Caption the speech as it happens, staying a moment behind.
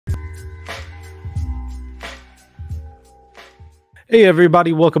Hey,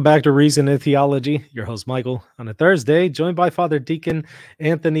 everybody, welcome back to Reason and Theology. Your host, Michael, on a Thursday, joined by Father Deacon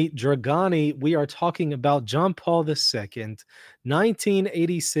Anthony Dragani. We are talking about John Paul II,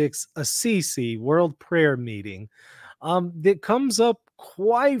 1986 Assisi World Prayer Meeting. That comes up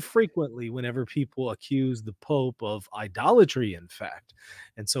quite frequently whenever people accuse the Pope of idolatry, in fact.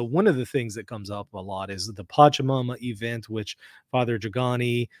 And so one of the things that comes up a lot is the Pachamama event, which Father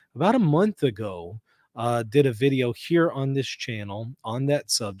Dragani, about a month ago, did a video here on this channel on that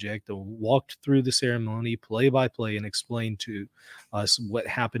subject, walked through the ceremony play by play and explained to us what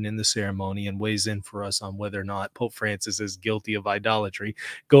happened in the ceremony and weighs in for us on whether or not Pope Francis is guilty of idolatry.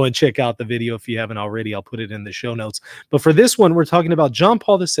 Go and check out the video if you haven't already. I'll put it in the show notes. But for this one, we're talking about John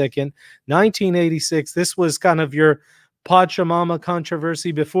Paul II, 1986. This was kind of your Pachamama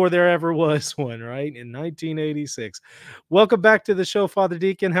controversy before there ever was one, right? In 1986. Welcome back to the show, Father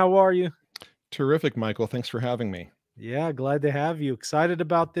Deacon. How are you? Terrific, Michael. Thanks for having me. Yeah, glad to have you. Excited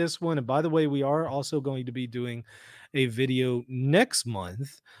about this one. And by the way, we are also going to be doing a video next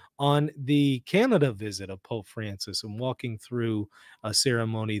month on the Canada visit of Pope Francis and walking through a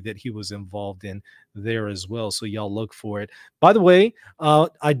ceremony that he was involved in there as well. So y'all look for it. By the way,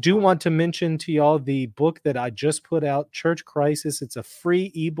 I do want to mention to y'all the book that I just put out, Church Crisis. It's a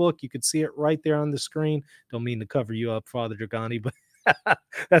free ebook. You can see it right there on the screen. Don't mean to cover you up, Father Dragani, but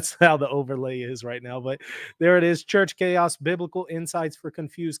that's how the overlay is right now. But there it is, Church Chaos, Biblical Insights for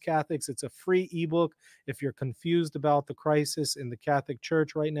Confused Catholics. It's a free ebook. If you're confused about the crisis in the Catholic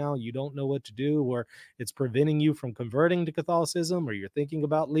Church right now, you don't know what to do, or it's preventing you from converting to Catholicism, or you're thinking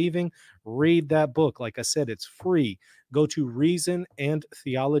about leaving, read that book. Like I said, it's free. Go to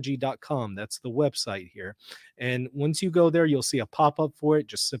reasonandtheology.com. That's the website here. And once you go there, you'll see a pop-up for it.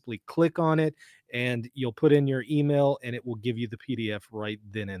 Just simply click on it and you'll put in your email and it will give you the PDF right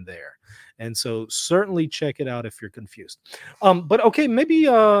then and there. And so certainly check it out if you're confused. But okay, maybe,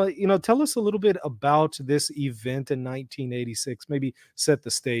 tell us a little bit about this event in 1986. Maybe set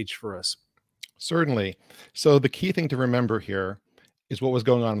the stage for us. Certainly. So the key thing to remember here is what was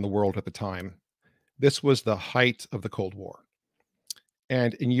going on in the world at the time. This was the height of the Cold War.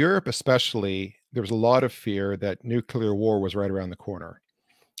 And in Europe especially, there was a lot of fear that nuclear war was right around the corner.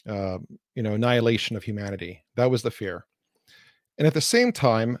 Annihilation of humanity. That was the fear. And at the same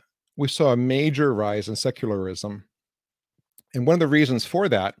time, we saw a major rise in secularism. And one of the reasons for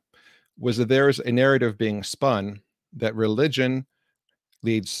that was that there's a narrative being spun that religion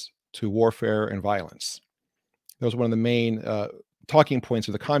leads to warfare and violence. That was one of the main talking points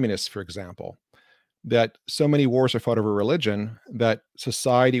of the communists, for example, that so many wars are fought over religion that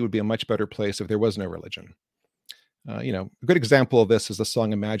society would be a much better place if there was no religion. A good example of this is the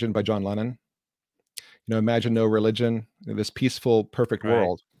song Imagine by John Lennon. Imagine no religion, this peaceful, perfect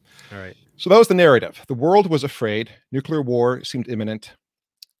world. All right. So that was the narrative. The world was afraid. Nuclear war seemed imminent.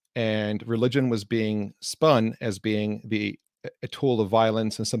 And religion was being spun as being a tool of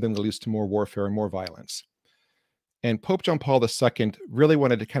violence and something that leads to more warfare and more violence. And Pope John Paul II really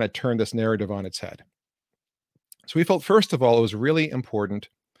wanted to kind of turn this narrative on its head. So he felt, first of all, it was really important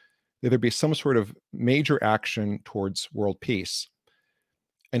that there be some sort of major action towards world peace.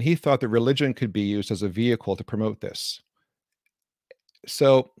 And he thought that religion could be used as a vehicle to promote this.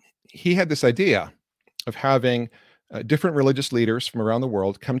 So he had this idea of having different religious leaders from around the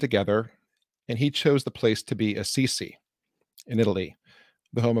world come together, and he chose the place to be Assisi in Italy,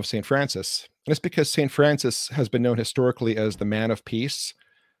 the home of St. Francis. And it's because St. Francis has been known historically as the man of peace.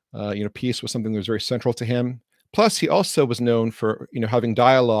 Peace was something that was very central to him. Plus, he also was known for, having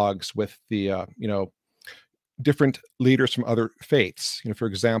dialogues with the, different leaders from other faiths. For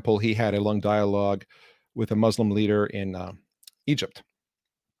example, he had a long dialogue with a Muslim leader in Egypt.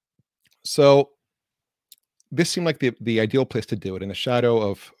 So this seemed like the ideal place to do it, in the shadow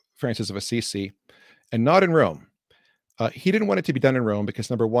of Francis of Assisi, and not in Rome. He didn't want it to be done in Rome because,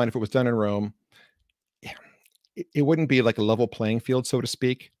 number one, if it was done in Rome, it wouldn't be like a level playing field, so to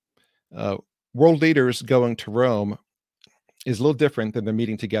speak. World leaders going to Rome is a little different than they're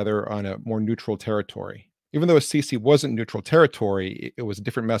meeting together on a more neutral territory. Even though Assisi wasn't neutral territory, it was a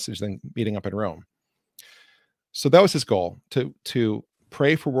different message than meeting up in Rome. So that was his goal, to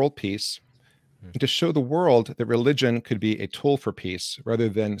pray for world peace and to show the world that religion could be a tool for peace rather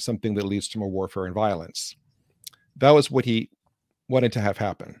than something that leads to more warfare and violence. That was what he wanted to have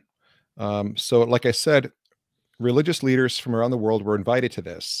happen. So like I said, religious leaders from around the world were invited to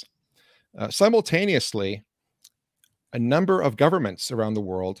this. Simultaneously, a number of governments around the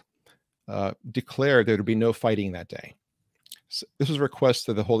world declared there would be no fighting that day. So this was a request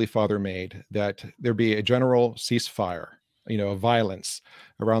that the Holy Father made, that there be a general ceasefire of violence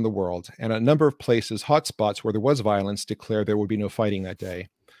around the world. And a number of places, hotspots where there was violence, declared there would be no fighting that day,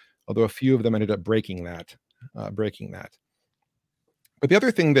 although a few of them ended up breaking that. But the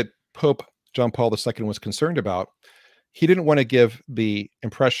other thing that Pope John Paul II was concerned about, he didn't want to give the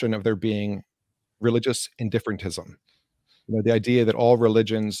impression of there being religious indifferentism. The idea that all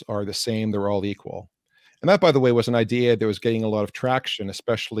religions are the same, they're all equal. And that, by the way, was an idea that was getting a lot of traction,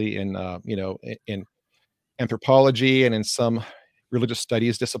 especially in anthropology and in some religious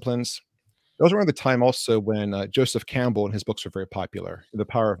studies disciplines. Those were around the time also when Joseph Campbell and his books were very popular, The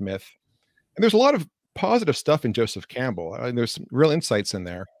Power of Myth. And there's a lot of positive stuff in Joseph Campbell. There's some real insights in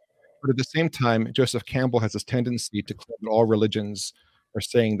there. But at the same time, Joseph Campbell has this tendency to claim that all religions are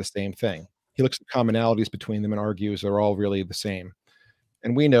saying the same thing. He looks at commonalities between them and argues they're all really the same.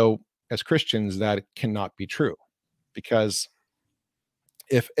 And we know as Christians that it cannot be true, because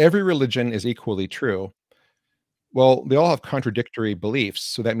if every religion is equally true, well, they all have contradictory beliefs,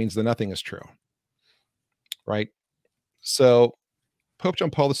 so that means that nothing is true, right? So Pope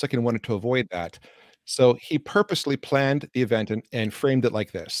John Paul II wanted to avoid that. So he purposely planned the event and framed it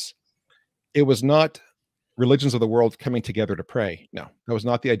like this. It was not religions of the world coming together to pray. No, that was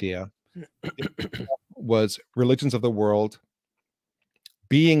not the idea. It was religions of the world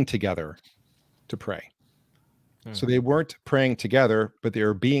being together to pray. So they weren't praying together, but they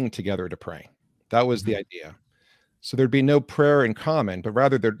were being together to pray. That was the idea. So there'd be no prayer in common, but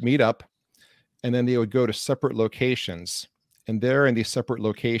rather they'd meet up and then they would go to separate locations. And there in these separate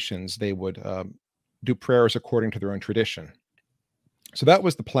locations, they would do prayers according to their own tradition. So that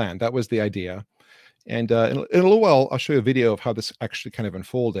was the plan. That was the idea. And in a little while, I'll show you a video of how this actually kind of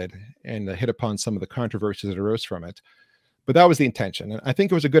unfolded and hit upon some of the controversies that arose from it. But that was the intention. And I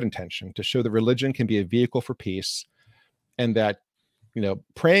think it was a good intention to show that religion can be a vehicle for peace, and that,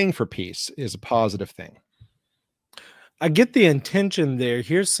 praying for peace is a positive thing. I get the intention there.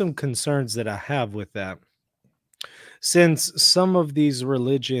 Here's some concerns that I have with that. Since some of these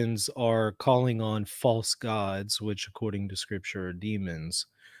religions are calling on false gods, which according to scripture are demons,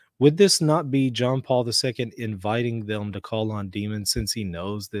 would this not be John Paul II inviting them to call on demons, since he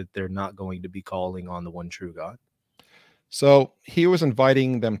knows that they're not going to be calling on the one true God? So he was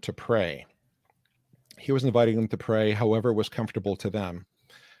inviting them to pray. He was inviting them to pray however was comfortable to them.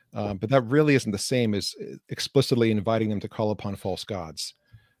 But that really isn't the same as explicitly inviting them to call upon false gods.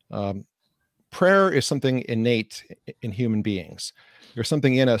 Prayer is something innate in human beings. There's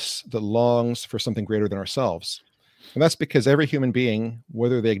something in us that longs for something greater than ourselves. And that's because every human being,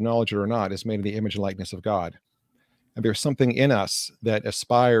 whether they acknowledge it or not, is made in the image and likeness of God. And there's something in us that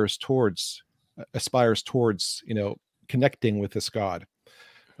aspires towards, connecting with this God.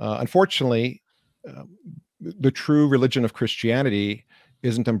 Unfortunately, the true religion of Christianity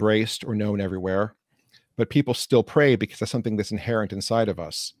isn't embraced or known everywhere, but people still pray because that's something that's inherent inside of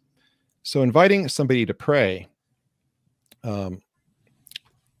us. So inviting somebody to pray,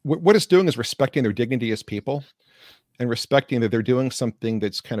 what it's doing is respecting their dignity as people and respecting that they're doing something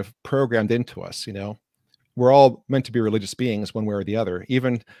that's kind of programmed into us. We're all meant to be religious beings one way or the other.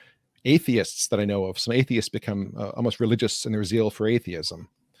 Even atheists that I know of, some atheists become almost religious in their zeal for atheism.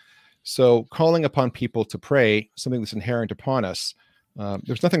 So calling upon people to pray, something that's inherent upon us,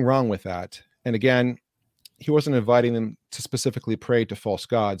 there's nothing wrong with that. And again, he wasn't inviting them to specifically pray to false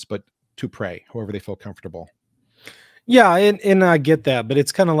gods, but to pray however they feel comfortable. Yeah, and I get that, but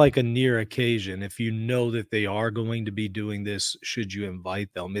it's kind of like a near occasion. If you know that they are going to be doing this, should you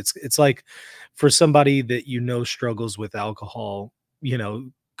invite them? It's like for somebody that struggles with alcohol,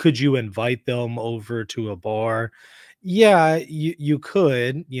 could you invite them over to a bar? Yeah, you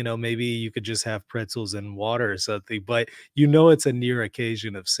could, maybe you could just have pretzels and water or something, but it's a near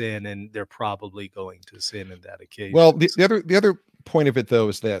occasion of sin, and they're probably going to sin in that occasion. Well, the other point of it though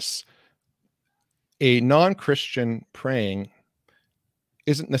is this: a non-Christian praying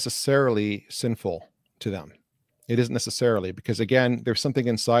isn't necessarily sinful to them. It isn't necessarily, because again, there's something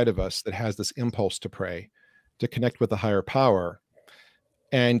inside of us that has this impulse to pray, to connect with a higher power.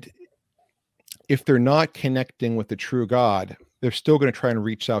 And if they're not connecting with the true God, they're still going to try and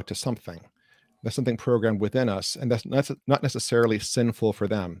reach out to something. That's something programmed within us, and that's not necessarily sinful for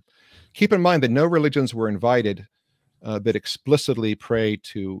them. Keep in mind that no religions were invited that explicitly pray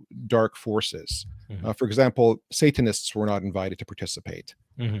to dark forces. For example, Satanists were not invited to participate.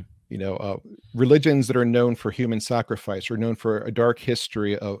 Religions that are known for human sacrifice or known for a dark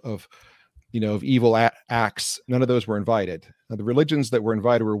history of evil acts, none of those were invited. The religions that were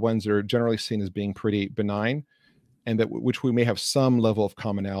invited were ones that are generally seen as being pretty benign, and which we may have some level of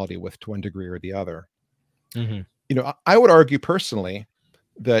commonality with to one degree or the other. I would argue personally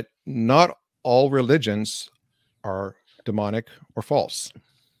that not all religions are demonic, or false.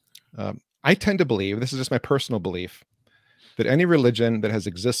 I tend to believe, this is just my personal belief, that any religion that has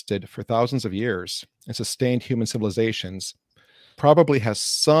existed for thousands of years and sustained human civilizations probably has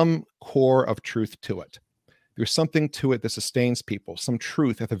some core of truth to it. There's something to it that sustains people, some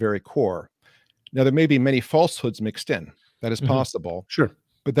truth at the very core. Now, there may be many falsehoods mixed in. That is possible. Sure.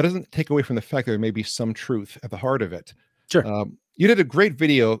 But that doesn't take away from the fact that there may be some truth at the heart of it. Sure. You did a great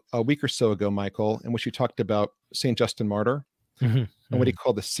video a week or so ago, Michael, in which you talked about St. Justin Martyr and what he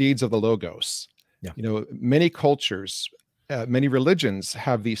called the seeds of the Logos. Yeah. You know, many cultures, many religions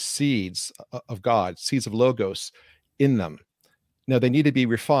have these seeds of God, seeds of Logos in them. Now, they need to be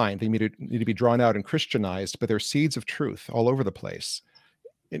refined. They need to be drawn out and Christianized, but they're seeds of truth all over the place.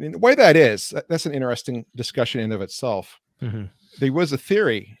 And the way that is, that's an interesting discussion in and of itself. There was a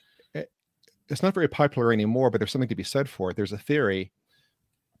theory. It's not very popular anymore, but there's something to be said for it. There's a theory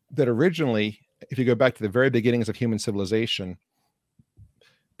that originally, if you go back to the very beginnings of human civilization,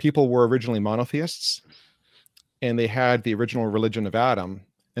 people were originally monotheists, and they had the original religion of Adam.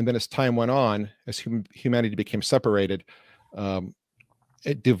 And then as time went on, as humanity became separated,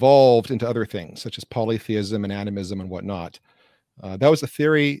 it devolved into other things, such as polytheism and animism and whatnot. That was a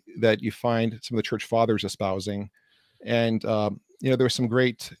theory that you find some of the church fathers espousing. And, you know, there were some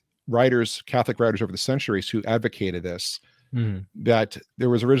great writers, Catholic writers over the centuries who advocated this, that there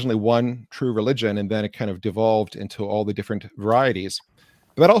was originally one true religion, and then it kind of devolved into all the different varieties.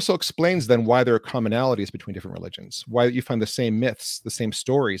 But that also explains then why there are commonalities between different religions, why you find the same myths, the same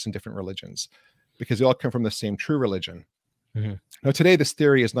stories in different religions, because they all come from the same true religion. Now, today, this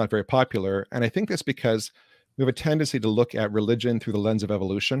theory is not very popular, and I think that's because we have a tendency to look at religion through the lens of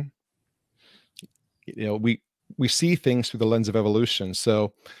evolution. You know, we see things through the lens of evolution.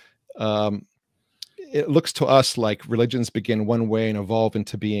 So it looks to us like religions begin one way and evolve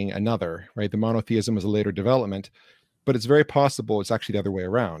into being another, right? The monotheism is a later development, but it's very possible it's actually the other way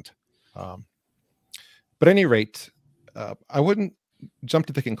around. But at any rate, I wouldn't jump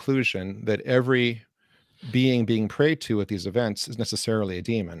to the conclusion that every being prayed to at these events is necessarily a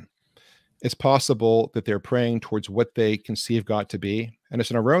demon. It's possible that they're praying towards what they conceive God to be, and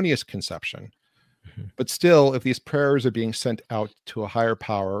it's an erroneous conception. But still, if these prayers are being sent out to a higher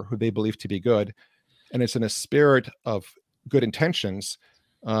power who they believe to be good, and it's in a spirit of good intentions,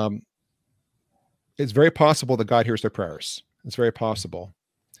 it's very possible that God hears their prayers. It's very possible.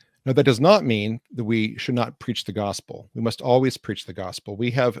 Now, that does not mean that we should not preach the gospel. We must always preach the gospel. We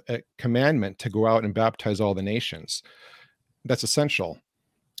have a commandment to go out and baptize all the nations. That's essential.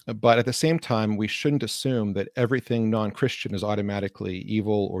 But at the same time, we shouldn't assume that everything non-Christian is automatically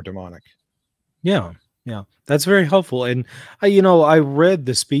evil or demonic. Yeah, that's very helpful. And I read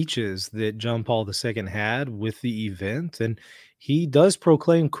the speeches that John Paul II had with the event, and he does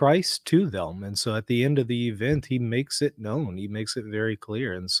proclaim Christ to them. And so at the end of the event, he makes it known. He makes it very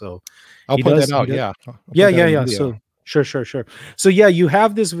clear. And so I'll put that out. Yeah. So sure. So yeah, you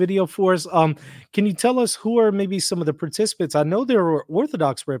have this video for us. Can you tell us who are maybe some of the participants? I know there were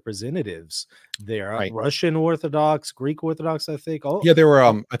Orthodox representatives there, right. Russian Orthodox, Greek Orthodox, I think. Yeah, there were,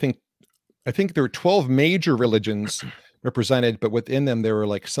 I think there were 12 major religions represented, but within them, there were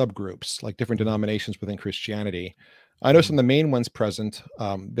like subgroups, like different denominations within Christianity. I know some of the main ones present.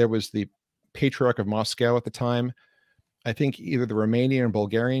 There was the Patriarch of Moscow at the time. I think either the Romanian or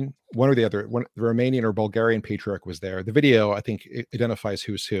Bulgarian, one or the other, the Romanian or Bulgarian Patriarch was there. The video, I think, identifies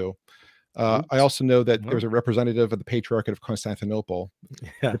who's who. I also know that there was a representative of the Patriarchate of Constantinople.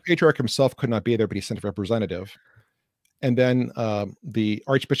 The Patriarch himself could not be there, but he sent a representative. And then the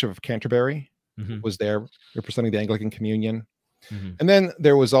Archbishop of Canterbury was there representing the Anglican Communion. And then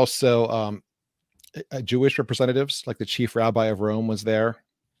there was also Jewish representatives, like the chief rabbi of Rome was there.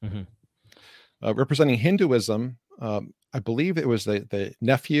 Representing Hinduism, I believe it was the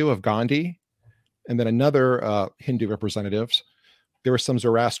nephew of Gandhi, and then another Hindu representatives. There were some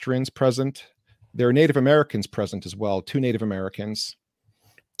Zoroastrians present. There were Native Americans present as well, 2 Native Americans.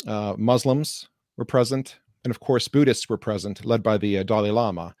 Muslims were present. And of course, Buddhists were present, led by the Dalai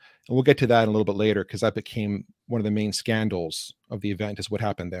Lama. And we'll get to that in a little bit later, because that became one of the main scandals of the event, is what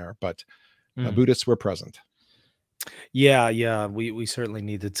happened there. But Buddhists were present. Yeah, we certainly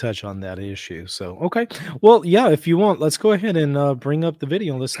need to touch on that issue. So, okay. Well, yeah, if you want, let's go ahead and bring up the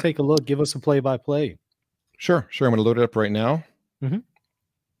video. Let's take a look. Give us a play-by-play. Sure. I'm going to load it up right now.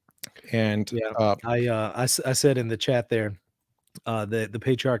 And yeah, I said in the chat there, the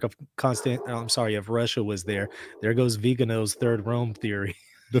Patriarch of Russia was there. There goes Vigano's Third Rome theory.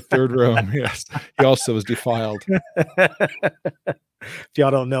 The Third Rome, yes. He also was defiled. If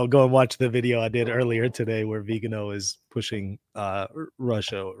y'all don't know, go and watch the video I did earlier today where Vigano is pushing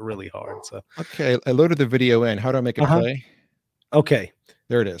Russia really hard. So Okay, I loaded the video in. How do I make it uh-huh. play? Okay.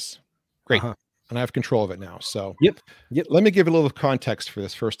 There it is. Great. Uh-huh. And I have control of it now. So Yep. Yep. let me give a little context for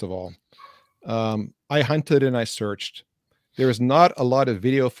this, first of all. I hunted and I searched. There is not a lot of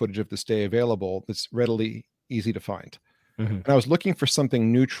video footage of this day available that's readily easy to find. Mm-hmm. And I was looking for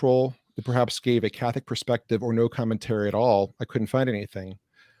something neutral that perhaps gave a Catholic perspective or no commentary at all. I couldn't find anything.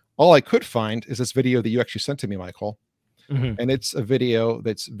 All I could find is this video that you actually sent to me, Michael. Mm-hmm. And it's a video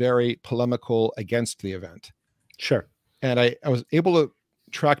that's very polemical against the event. Sure. And I was able to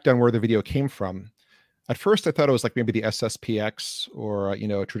track down where the video came from. At first, I thought it was like maybe the SSPX or,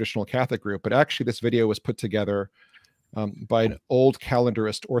 a traditional Catholic group. But actually, this video was put together by an old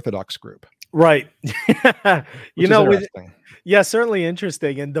calendarist Orthodox group. Right. Which is interesting. Yeah, certainly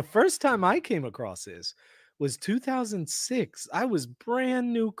interesting. And the first time I came across this was 2006. I was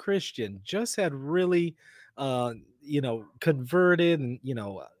brand new Christian, just had really, converted, and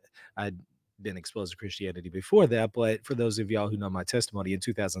I'd been exposed to Christianity before that. But for those of y'all who know my testimony, in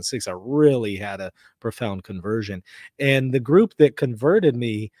 2006, I really had a profound conversion, and the group that converted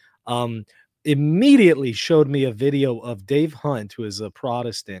me, immediately showed me a video of Dave Hunt, who is a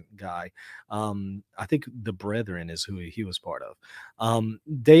Protestant guy. I think the Brethren is who he was part of.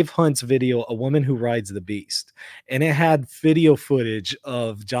 Dave Hunt's video, A Woman Who Rides the Beast. And it had video footage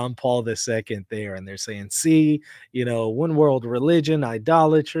of John Paul II there. And they're saying, see, one world religion,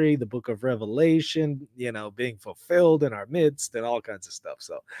 idolatry, the book of Revelation, being fulfilled in our midst and all kinds of stuff.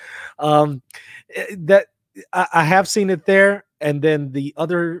 So that I have seen it there. And then the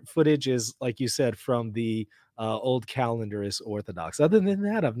other footage is, like you said, from the old calendarist Orthodox. Other than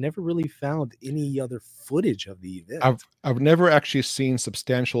that, I've never really found any other footage of the event. I've never actually seen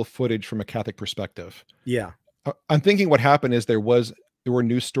substantial footage from a Catholic perspective. Yeah. I'm thinking what happened is there were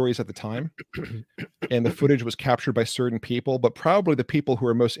news stories at the time, and the footage was captured by certain people, but probably the people who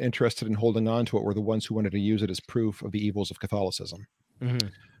were most interested in holding on to it were the ones who wanted to use it as proof of the evils of Catholicism. Mm-hmm.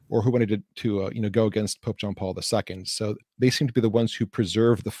 Or who wanted to go against Pope John Paul II. So they seem to be the ones who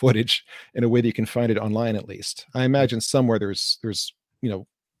preserve the footage in a way that you can find it online, at least. I imagine somewhere there's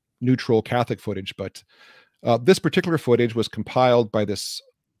neutral Catholic footage, but this particular footage was compiled by this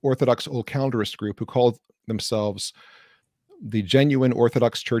Orthodox old calendarist group who called themselves the Genuine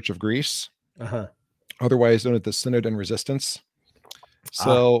Orthodox Church of Greece, otherwise known as the Synod and Resistance.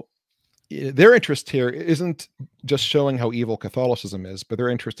 So their interest here isn't just showing how evil Catholicism is, but their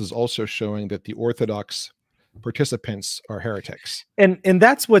interest is also showing that the Orthodox participants are heretics. And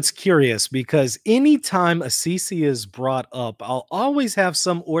that's what's curious, because anytime Assisi is brought up, I'll always have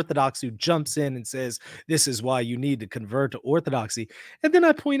some Orthodox who jumps in and says, this is why you need to convert to Orthodoxy. And then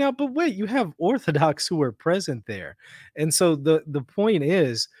I point out, but wait, you have Orthodox who are present there. And so the point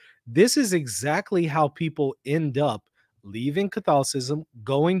is, this is exactly how people end up leaving Catholicism,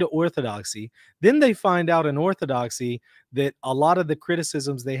 going to Orthodoxy. Then they find out in Orthodoxy that a lot of the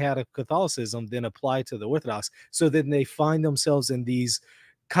criticisms they had of Catholicism then apply to the Orthodox. So then they find themselves in these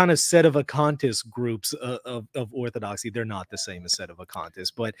kind of sedevacantist groups of Orthodoxy. They're not the same as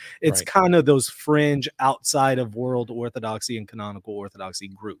sedevacantist, but it's kind of those fringe outside of world Orthodoxy and canonical Orthodoxy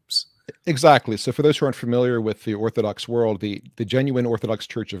groups. Exactly. So for those who aren't familiar with the Orthodox world, the Genuine Orthodox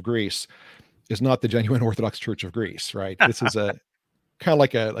Church of Greece is not the Genuine Orthodox Church of Greece, right? This is a kind of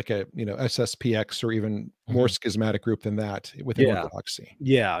like a SSPX or even more schismatic group than that within Orthodoxy.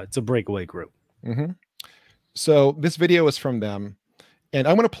 Yeah, it's a breakaway group. So this video is from them, and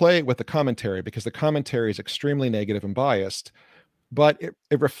I'm going to play it with the commentary because the commentary is extremely negative and biased, but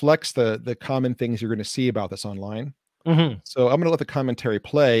it reflects the common things you're going to see about this online. So I'm going to let the commentary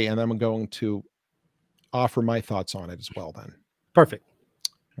play, and I'm going to offer my thoughts on it as well then. Perfect.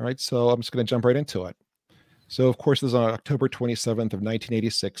 All right, so I'm just going to jump right into it. So, of course, this is on October 27th of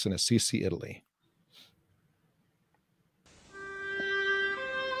 1986 in Assisi, Italy.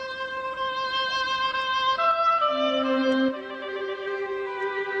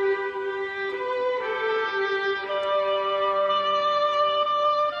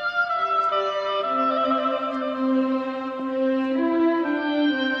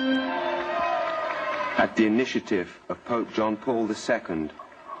 At the initiative of Pope John Paul II,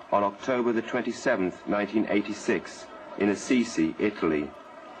 on October the 27th, 1986, in Assisi, Italy,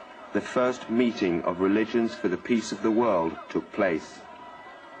 the first meeting of religions for the peace of the world took place.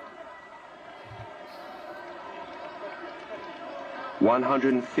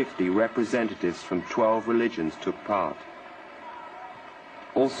 "150 representatives from 12 religions took part.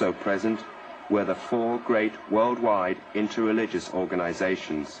 Also present were the 4 great worldwide interreligious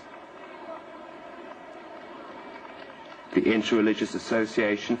organizations: the Interreligious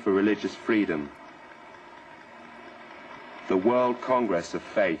Association for Religious Freedom, the World Congress of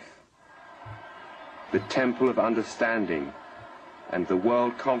Faith, the Temple of Understanding, and the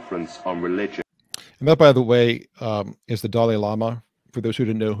World Conference on Religion. And that, by the way, is the Dalai Lama. For those who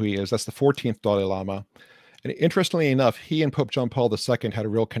didn't know who he is, that's the 14th Dalai Lama. And interestingly enough, he and Pope John Paul II had a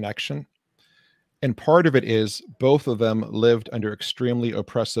real connection. And part of it is both of them lived under extremely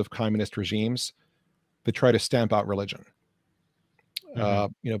oppressive communist regimes that try to stamp out religion.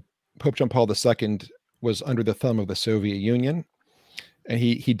 Pope John Paul II was under the thumb of the Soviet Union, and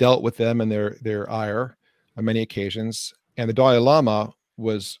he dealt with them and their ire on many occasions. And the Dalai Lama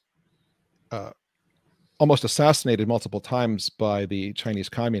was almost assassinated multiple times by the Chinese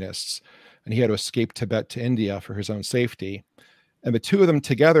communists, and he had to escape Tibet to India for his own safety. And the two of them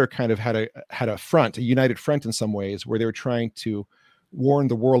together kind of had a front, a united front in some ways, where they were trying to warn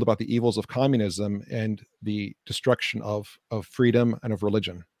the world about the evils of communism and the destruction of freedom and of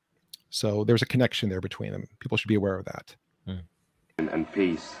religion. So there's a connection there between them. People should be aware of that. And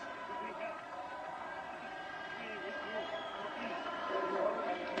peace.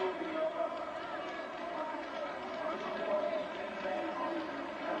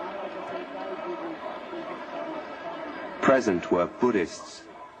 Present were Buddhists,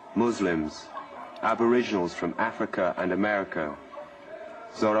 Muslims, Aboriginals from Africa and America,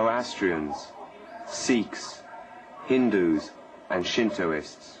 Zoroastrians, Sikhs, Hindus, and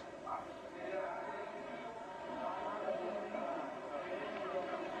Shintoists.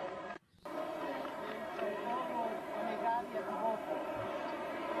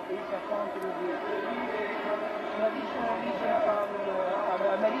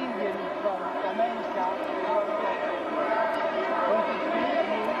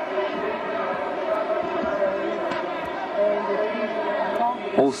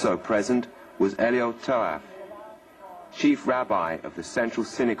 Also present was Elio Toaf, chief rabbi of the Central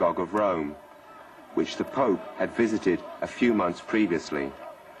Synagogue of Rome, which the Pope had visited a few months previously.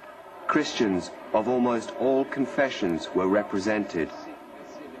 Christians of almost all confessions were represented.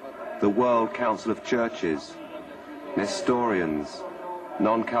 The World Council of Churches, Nestorians,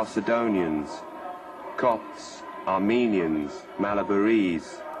 Non-Chalcedonians, Copts, Armenians,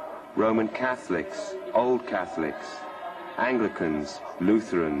 Malabarese, Roman Catholics, Old Catholics, Anglicans,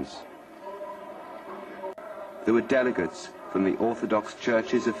 Lutherans. There were delegates from the Orthodox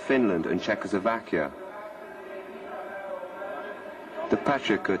churches of Finland and Czechoslovakia, the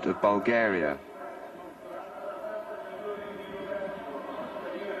Patriarchate of Bulgaria,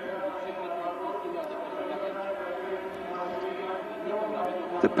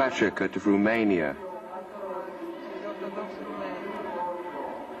 the Patriarchate of Romania,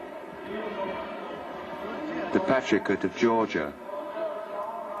 the Patriarchate of Georgia,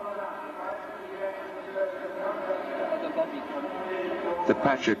 the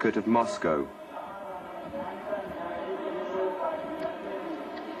Patriarchate of Moscow,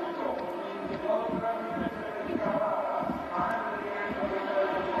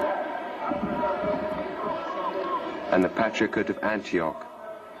 and the Patriarchate of Antioch.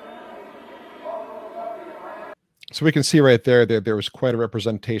 So we can see right there that there was quite a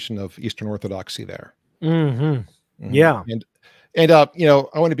representation of Eastern Orthodoxy there. Yeah. And I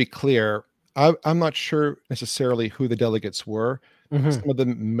want to be clear. I'm not sure necessarily who the delegates were. Some of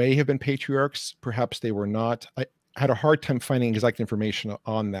them may have been patriarchs. Perhaps they were not. I had a hard time finding exact information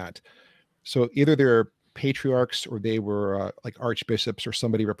on that. So either they're patriarchs or they were like archbishops or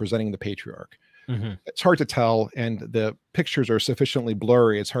somebody representing the patriarch. It's hard to tell. And the pictures are sufficiently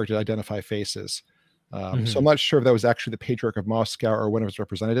blurry. It's hard to identify faces. So I'm not sure if that was actually the Patriarch of Moscow or one of his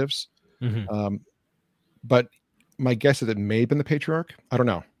representatives. But my guess is it may have been the Patriarch. I don't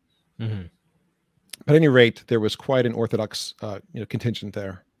know. But at any rate, there was quite an Orthodox contingent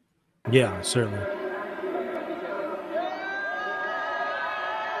there. Yeah, certainly.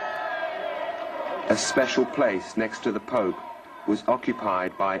 A special place next to the Pope was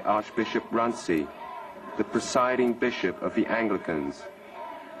occupied by Archbishop Runcie, the presiding bishop of the Anglicans,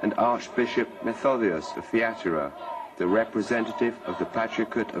 and Archbishop Methodius of Thyatira, the representative of the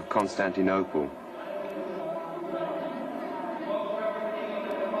Patriarchate of Constantinople.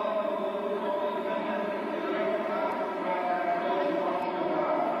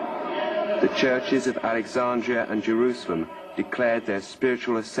 The churches of Alexandria and Jerusalem declared their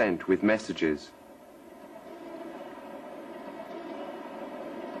spiritual assent with messages.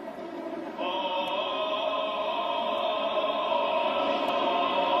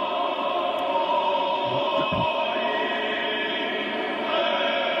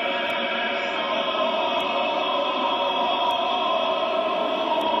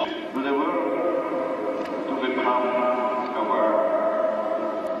 For the world to become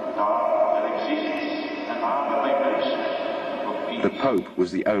The Pope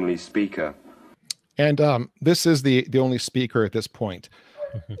was the only speaker. And this is the only speaker at this point.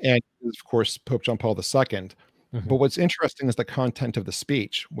 Mhm. And of course, Pope John Paul II. But what's interesting is the content of the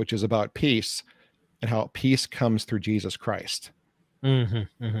speech, which is about peace and how peace comes through Jesus Christ.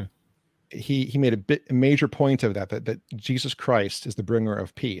 He made a major point of that Jesus Christ is the bringer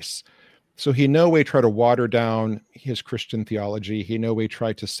of peace. So he in no way tried to water down his Christian theology. He in no way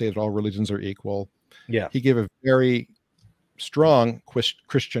tried to say that all religions are equal. Yeah. He gave a very strong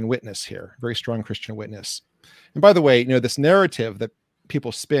Christian witness here, very strong Christian witness. And by the way, this narrative that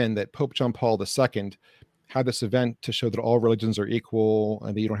people spin that Pope John Paul II had this event to show that all religions are equal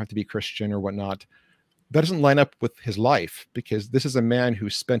and that you don't have to be Christian or whatnot, that doesn't line up with his life, because this is a man who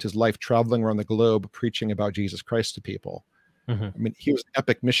spent his life traveling around the globe preaching about Jesus Christ to people. I mean, he was an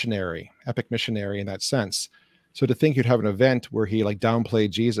epic missionary in that sense. So to think you'd have an event where he downplayed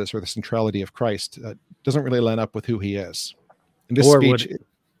Jesus or the centrality of Christ doesn't really line up with who he is. And this speech,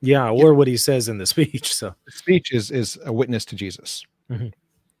 or what he says in the speech. So the speech is a witness to Jesus.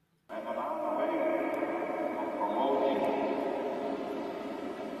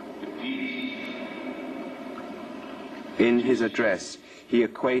 In his address, he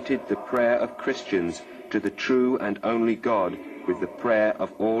equated the prayer of Christians to the true and only God with the prayer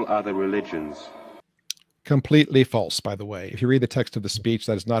of all other religions. Completely false, by the way. If you read the text of the speech,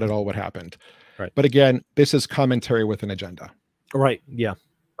 that is not at all what happened. Right. But again, this is commentary with an agenda. Right. Yeah.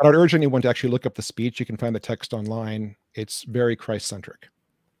 But I'd urge anyone to actually look up the speech. You can find the text online. It's very Christ-centric.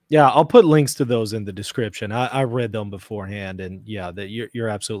 Yeah, I'll put links to those in the description. I read them beforehand, and yeah, that you're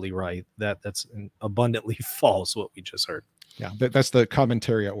absolutely right. That's abundantly false what we just heard. Yeah, that's the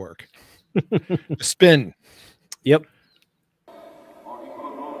commentary at work. The spin. Yep.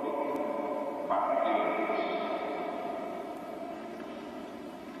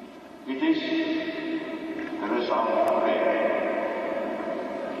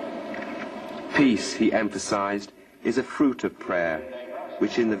 Peace, he emphasized, is a fruit of prayer,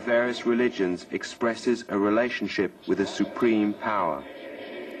 which in the various religions expresses a relationship with a supreme power.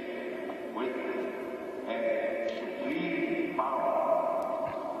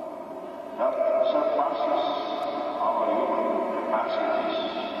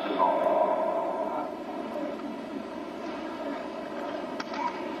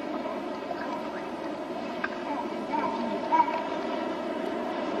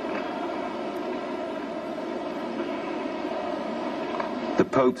 The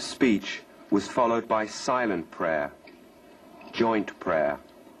Pope's speech was followed by silent prayer, joint prayer.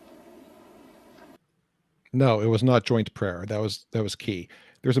 No, it was not joint prayer. That was key.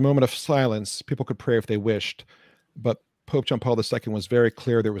 There was a moment of silence. People could pray if they wished, but Pope John Paul II was very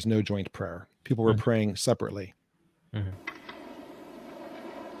clear there was no joint prayer. People were praying separately.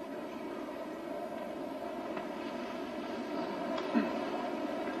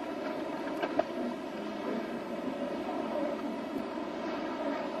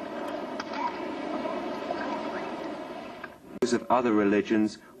 Those of other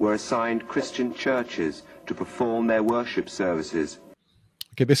religions were assigned Christian churches to perform their worship services.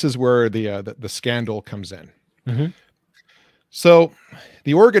 Okay, this is where the scandal comes in. So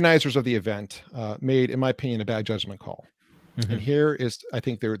the organizers of the event made, in my opinion, a bad judgment call. And here is, I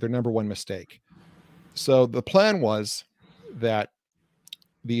think, their number one mistake. So the plan was that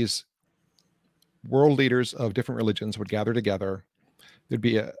these world leaders of different religions would gather together. There'd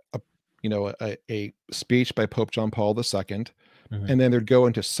be a speech by Pope John Paul II, and then they'd go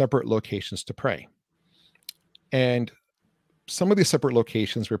into separate locations to pray. And some of these separate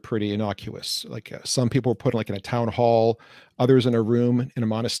locations were pretty innocuous. Some people were put in a town hall, others in a room in a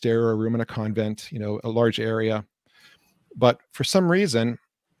monastery or a room in a convent, a large area. But for some reason,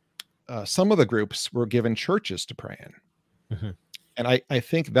 some of the groups were given churches to pray in. And I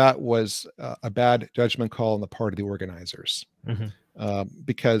think that was a bad judgment call on the part of the organizers.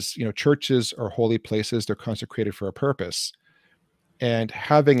 Because churches are holy places, they're consecrated for a purpose, and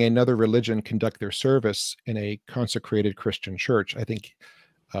having another religion conduct their service in a consecrated Christian church, I think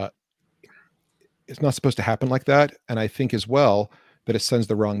it's not supposed to happen like that. And I think as well that it sends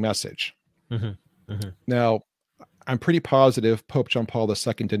the wrong message. Now, I'm pretty positive Pope John Paul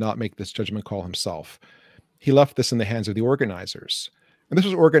II did not make this judgment call himself. He left this in the hands of the organizers, and this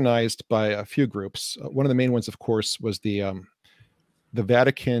was organized by a few groups. One of the main ones, of course, was the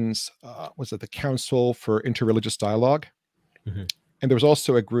Vatican's, was it the Council for Interreligious Dialogue? And there was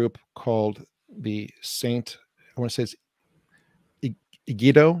also a group called the Saint, I want to say it's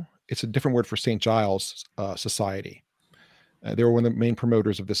Egido. It's a different word for St. Giles Society. They were one of the main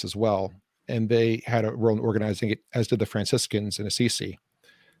promoters of this as well. And they had a role in organizing it, as did the Franciscans in Assisi.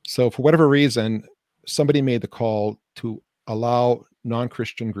 So for whatever reason, somebody made the call to allow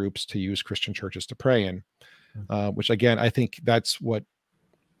non-Christian groups to use Christian churches to pray in, which again, I think that's what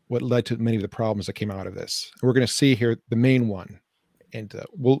led to many of the problems that came out of this. We're going to see here the main one, and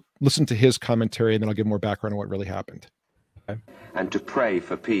we'll listen to his commentary, and then I'll give more background on what really happened. Okay. And to pray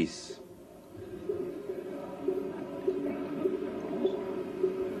for peace.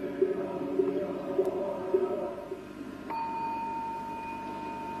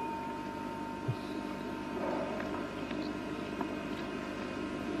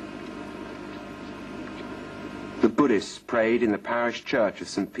 The Buddhists prayed in the parish church of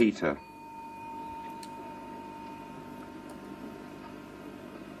St. Peter.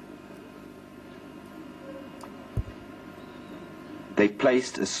 They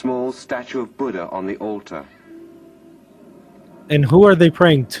placed a small statue of Buddha on the altar. And who are they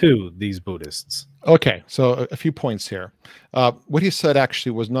praying to, these Buddhists? Okay, so a few points here. What he said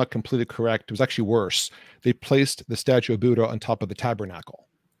actually was not completely correct. It was actually worse. They placed the statue of Buddha on top of the tabernacle.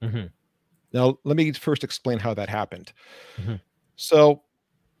 Mm-hmm. Now, let me first explain how that happened. Mm-hmm. So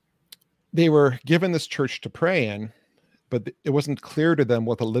they were given this church to pray in, but it wasn't clear to them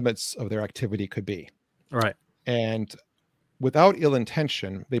what the limits of their activity could be. Right. And without ill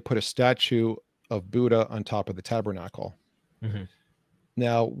intention, they put a statue of Buddha on top of the tabernacle. Mm-hmm.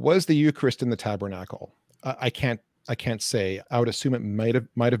 Now, was the Eucharist in the tabernacle? I can't say. I would assume it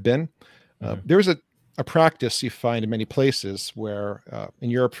might have been. There's a practice you find in many places where, in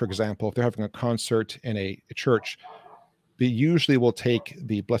Europe, for example, if they're having a concert in a church, they usually will take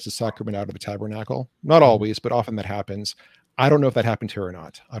the Blessed Sacrament out of the tabernacle. Not always, but often that happens. I don't know if that happened here or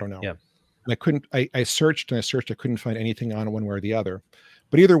not. I don't know. Yeah. And I searched and I searched. I couldn't find anything on one way or the other.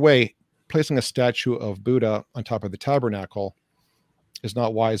 But either way, placing a statue of Buddha on top of the tabernacle is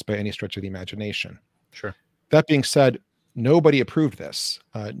not wise by any stretch of the imagination. Sure. That being said, nobody approved this.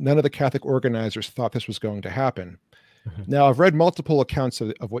 None of the Catholic organizers thought this was going to happen. Mm-hmm. Now, I've read multiple accounts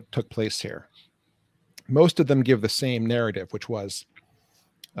of what took place here. Most of them give the same narrative, which was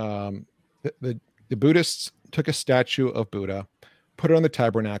the Buddhists took a statue of Buddha, put it on the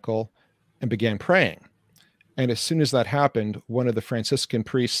tabernacle, and began praying. And as soon as that happened, one of the Franciscan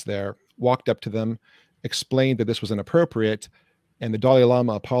priests there walked up to them, explained that this was inappropriate, and the Dalai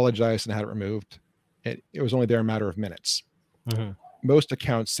Lama apologized and had it removed. It was only there a matter of minutes. Mm-hmm. Most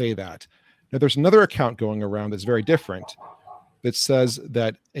accounts say that. Now, there's another account going around that's very different that says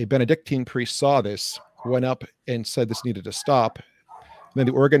that a Benedictine priest saw this, went up and said this needed to stop. And then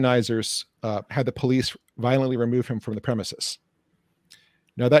the organizers had the police violently remove him from the premises.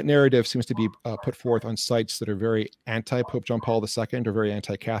 Now, that narrative seems to be put forth on sites that are very anti-Pope John Paul II or very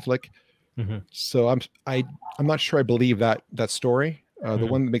anti-Catholic. Mm-hmm. So I'm not sure I believe that story. The Mm-hmm.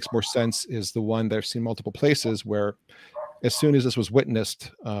 one that makes more sense is the one that I've seen multiple places where, as soon as this was witnessed,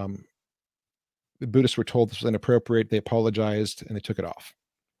 the Buddhists were told this was inappropriate. They apologized and they took it off.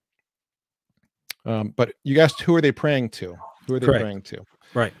 But you asked, who are they praying to? Who are they Correct. praying to?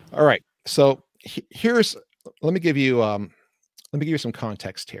 Right. All right. So let me give you some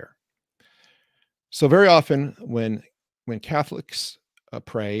context here. So very often when Catholics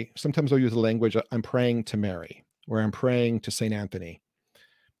pray, sometimes they'll use the language, I'm praying to Mary, or I'm praying to St. Anthony.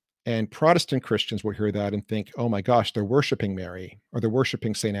 And Protestant Christians will hear that and think, oh my gosh, they're worshiping Mary, or they're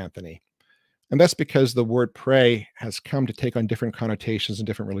worshiping St. Anthony. And that's because the word pray has come to take on different connotations in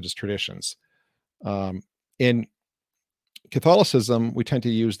different religious traditions. In Catholicism, we tend to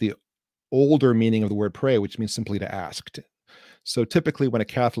use the older meaning of the word pray, which means simply to ask. So typically when a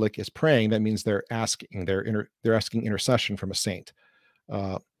Catholic is praying, that means they're asking intercession from a saint.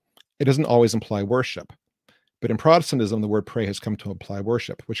 It doesn't always imply worship. But in Protestantism, the word pray has come to imply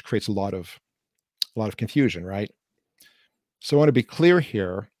worship, which creates a lot of confusion, right? So I want to be clear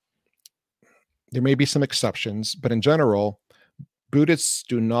here. There may be some exceptions, but in general, Buddhists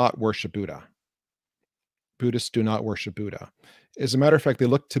do not worship Buddha. Buddhists do not worship Buddha. As a matter of fact, they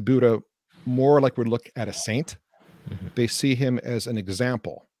look to Buddha more like we look at a saint. Mm-hmm. They see him as an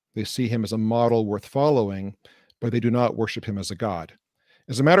example. They see him as a model worth following, but they do not worship him as a god.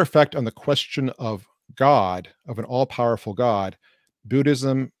 As a matter of fact, on the question of God, of an all-powerful God,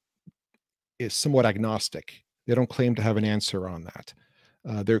 Buddhism is somewhat agnostic. They don't claim to have an answer on that.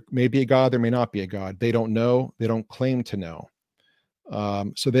 There may be a God, there may not be a God. They don't know, they don't claim to know.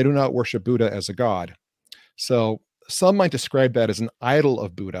 So they do not worship Buddha as a god. So some might describe that as an idol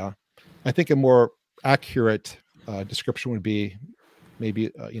of Buddha. I think a more accurate description would be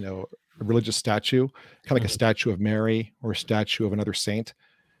maybe a religious statue, kind of like a statue of Mary or a statue of another saint.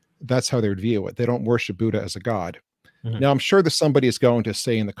 That's how they would view it. They don't worship Buddha as a god. Mm-hmm. Now, I'm sure that somebody is going to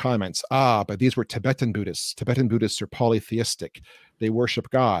say in the comments, but these were Tibetan Buddhists. Tibetan Buddhists are polytheistic. They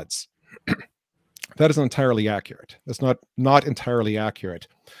worship gods. That isn't entirely accurate. That's not entirely accurate.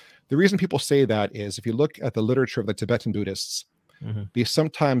 The reason people say that is if you look at the literature of the Tibetan Buddhists, they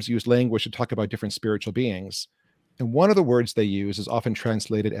sometimes use language to talk about different spiritual beings. And one of the words they use is often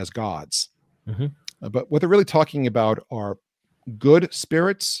translated as gods. But what they're really talking about are good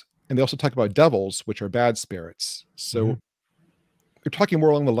spirits, and they also talk about devils, which are bad spirits. So they're talking more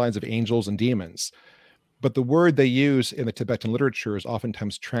along the lines of angels and demons. But the word they use in the Tibetan literature is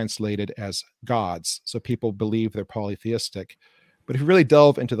oftentimes translated as gods. So people believe they're polytheistic. But if you really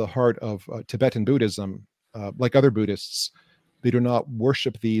delve into the heart of Tibetan Buddhism, like other Buddhists, they do not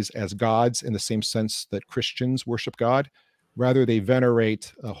worship these as gods in the same sense that Christians worship God. Rather, they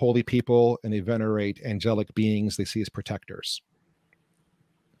venerate holy people and they venerate angelic beings they see as protectors.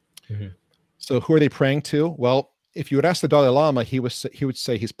 So who are they praying to? Well, if you would ask the Dalai Lama, he would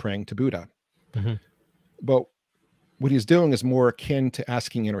say he's praying to Buddha. But what he's doing is more akin to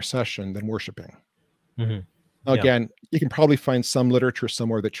asking intercession than worshiping. Now, again, you can probably find some literature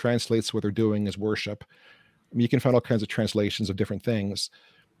somewhere that translates what they're doing as worship. I mean, you can find all kinds of translations of different things.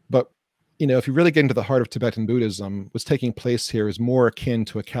 But, you know, if you really get into the heart of Tibetan Buddhism, what's taking place here is more akin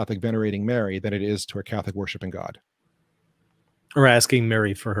to a Catholic venerating Mary than it is to a Catholic worshiping God. Or asking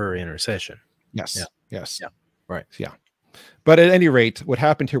Mary for her intercession. Yes. Yes. Yeah. Right. Yeah. But at any rate, what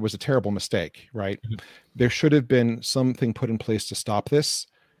happened here was a terrible mistake, right? There should have been something put in place to stop this.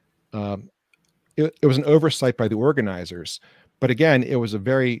 It was an oversight by the organizers. But again, it was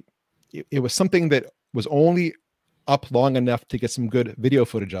something that was only up long enough to get some good video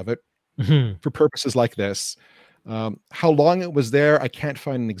footage of it for purposes like this. How long it was there, I can't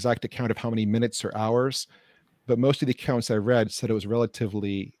find an exact account of how many minutes or hours, but most of the accounts I read said it was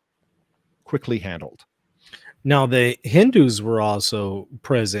relatively quickly handled. Now, the Hindus were also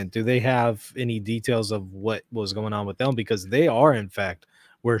present. Do they have any details of what was going on with them? Because they are, in fact,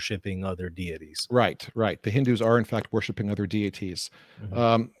 worshiping other deities. Right. The Hindus are, in fact, worshiping other deities.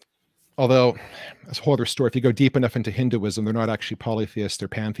 Although, that's a whole other story. If you go deep enough into Hinduism, they're not actually polytheists, they're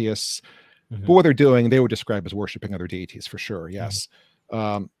pantheists. But what they're doing, they would describe as worshiping other deities, for sure, yes.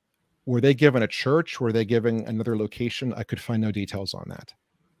 Were they given a church? Were they given another location? I could find no details on that.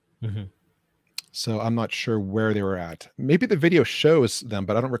 So I'm not sure where they were at. Maybe the video shows them,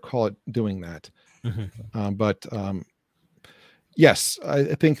 but I don't recall it doing that. Yes,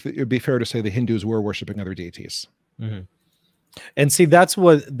 I think that it would be fair to say the Hindus were worshiping other deities. And see, that's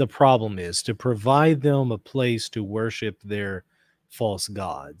what the problem is, to provide them a place to worship their false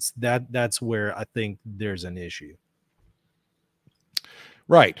gods. That's where I think there's an issue.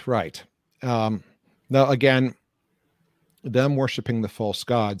 Right. Now, again, them worshiping the false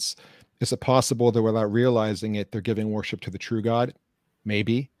gods, is it possible that without realizing it, they're giving worship to the true God?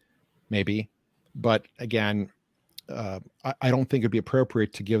 Maybe. But again, I don't think it'd be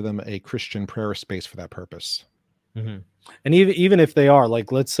appropriate to give them a Christian prayer space for that purpose. And even if they are,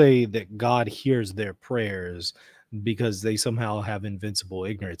 like, let's say that God hears their prayers because they somehow have invincible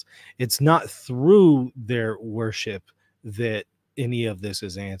ignorance. It's not through their worship that any of this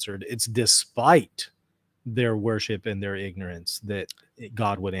is answered. It's despite their worship and their ignorance that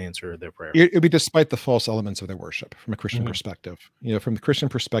God would answer their prayer. It would be despite the false elements of their worship from a Christian perspective. You know, from the Christian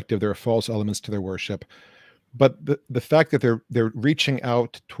perspective, there are false elements to their worship. But the fact that they're reaching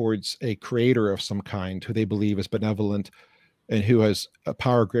out towards a creator of some kind who they believe is benevolent and who has a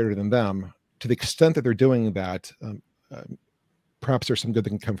power greater than them, to the extent that they're doing that, perhaps there's some good that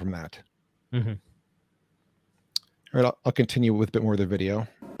can come from that. All right, I'll continue with a bit more of the video.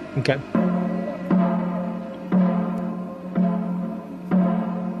 Okay.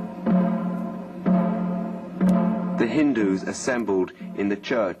 The Hindus assembled in the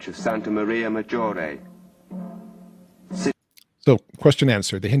church of Santa Maria Maggiore. So, question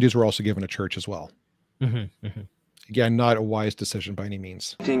answered. The Hindus were also given a church as well. Again, not a wise decision by any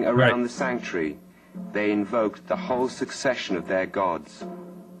means. Sitting around the sanctuary, they invoked the whole succession of their gods.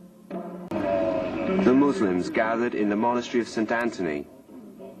 The Muslims gathered in the monastery of St. Anthony.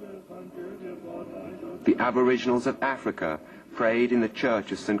 The Aboriginals of Africa prayed in the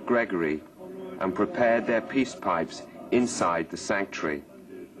church of St. Gregory and prepared their peace pipes inside the sanctuary.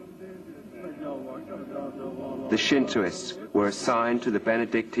 The Shintoists were assigned to the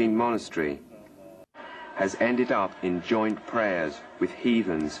Benedictine monastery, has ended up in joint prayers with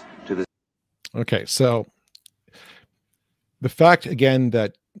heathens to the... Okay, so the fact, again,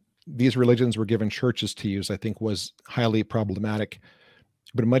 that these religions were given churches to use, I think, was highly problematic,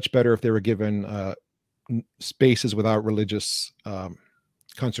 but much better if they were given spaces without religious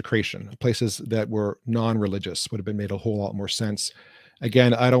consecration. Places that were non-religious would have been made a whole lot more sense.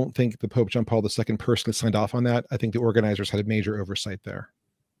 Again, I don't think the Pope John Paul II personally signed off on that. I think the organizers had a major oversight there.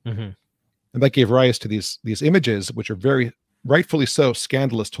 And that gave rise to these images, which are very rightfully so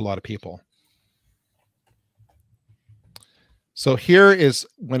scandalous to a lot of people. So here is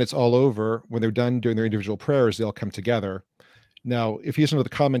when it's all over, when they're done doing their individual prayers, they all come together. Now, if you listen to the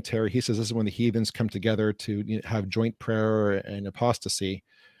commentary, he says this is when the heathens come together to have joint prayer and apostasy.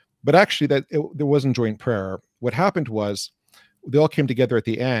 But actually, there wasn't joint prayer. What happened was they all came together at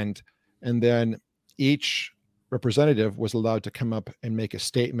the end, and then each representative was allowed to come up and make a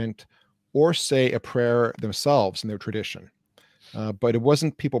statement or say a prayer themselves in their tradition. But it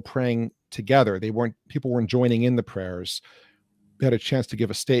wasn't people praying together. People weren't joining in the prayers. They had a chance to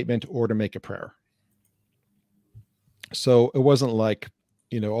give a statement or to make a prayer. So it wasn't like,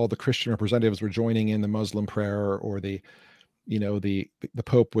 all the Christian representatives were joining in the Muslim prayer, or the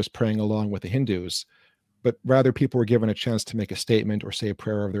Pope was praying along with the Hindus, but rather people were given a chance to make a statement or say a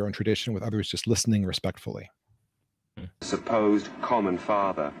prayer of their own tradition, with others just listening respectfully. Supposed common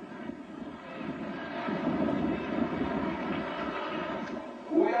father.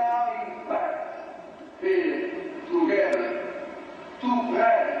 We are in fact here together to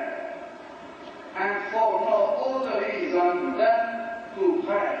pray, and for no other reason than to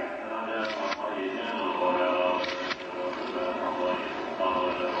pray.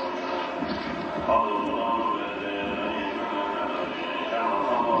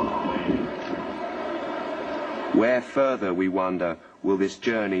 Where further, we wonder, will this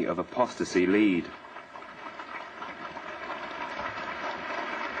journey of apostasy lead?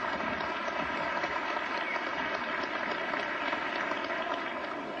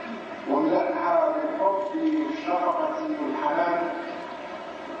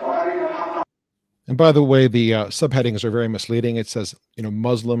 And by the way, the subheadings are very misleading. It says,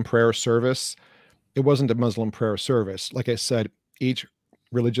 Muslim prayer service. It wasn't a Muslim prayer service. Like I said, each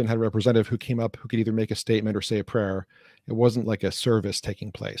religion had a representative who came up who could either make a statement or say a prayer. It wasn't like a service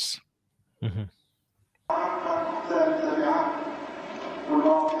taking place. Mm-hmm.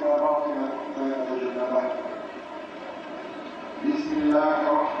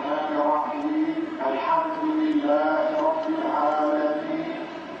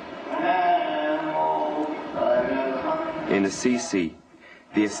 In Assisi,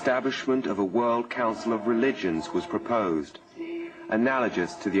 the establishment of a World Council of Religions was proposed,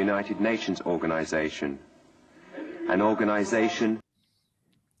 analogous to the United Nations organization. An organization.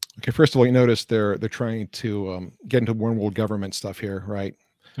 Okay, first of all, you notice they're trying to get into one world government stuff here, right?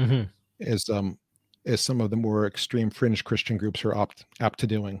 Mm-hmm. As some of the more extreme fringe Christian groups are apt to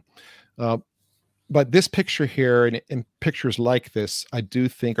doing. But this picture here and pictures like this, I do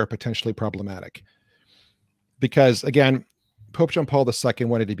think are potentially problematic. Because again, Pope John Paul II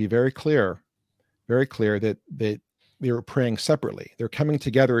wanted to be very clear that they were praying separately. They're coming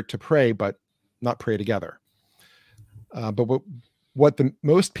together to pray, but not pray together. But what the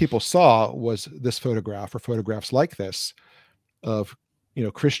most people saw was this photograph, or photographs like this, of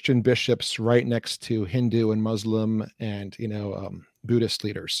Christian bishops right next to Hindu and Muslim and Buddhist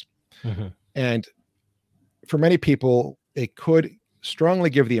leaders. Mm-hmm. And for many people, it could strongly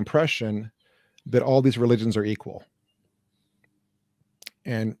give the impression that all these religions are equal.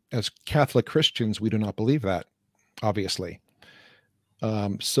 And as Catholic Christians, we do not believe that, obviously.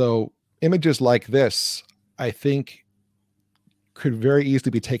 So images like this, I think, could very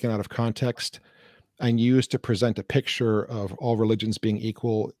easily be taken out of context and used to present a picture of all religions being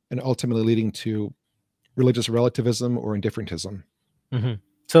equal, and ultimately leading to religious relativism or indifferentism. Mm-hmm.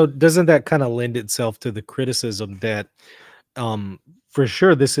 So doesn't that kind of lend itself to the criticism that for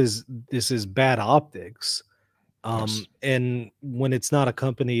sure this is bad optics, Yes. and when it's not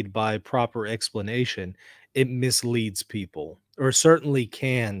accompanied by proper explanation, it misleads people, or certainly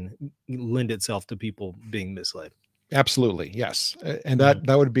can lend itself to people being misled. Absolutely, yes. And that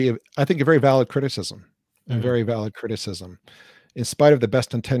would be, I think, a very valid criticism, a Mhm. very valid criticism. In spite of the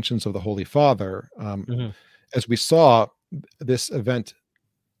best intentions of the Holy Father, Mhm. as we saw, this event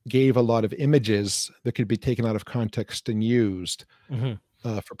gave a lot of images that could be taken out of context and used Mhm.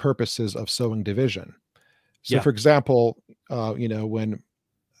 for purposes of sowing division. So, Yeah. for example, when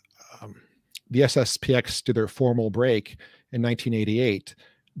the SSPX did their formal break in 1988,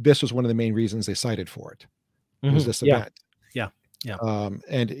 this was one of the main reasons they cited for it, was Mhm. this Yeah. event. Yeah. Yeah.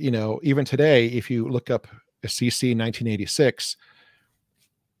 And even today, if you look up Assisi 1986,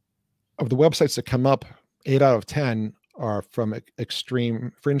 of the websites that come up, 8 out of 10 are from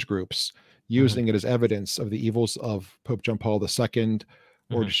extreme fringe groups using it as evidence of the evils of Pope John Paul II,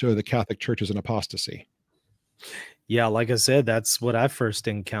 or to show the Catholic Church as an apostasy. Yeah, like I said, that's what I first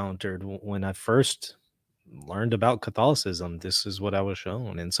encountered when I first learned about Catholicism. This is what I was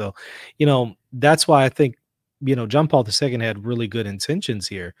shown. And so, that's why I think, John Paul II had really good intentions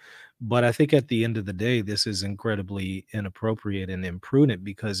here, But I think at the end of the day, this is incredibly inappropriate and imprudent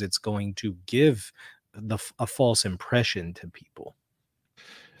because it's going to give a false impression to people.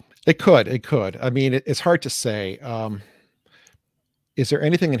 It could. It could. I mean, it's hard to say. Is there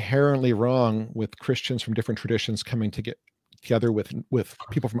anything inherently wrong with Christians from different traditions coming to get together with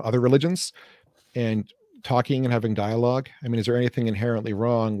people from other religions and talking and having dialogue? I mean, is there anything inherently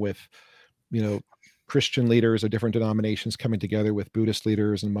wrong with, you know, Christian leaders of different denominations coming together with Buddhist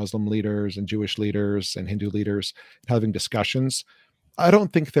leaders and Muslim leaders and Jewish leaders and Hindu leaders having discussions? I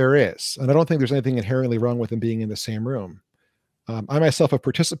don't think there is. And I don't think there's anything inherently wrong with them being in the same room. I myself have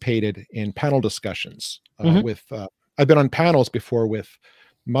participated in panel discussions with, I've been on panels before with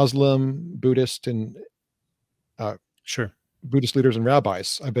Muslim, Buddhist, and Sure. Buddhist leaders and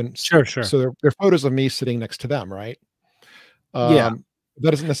rabbis. I've been Sure. So there are photos of me sitting next to them, right? Yeah.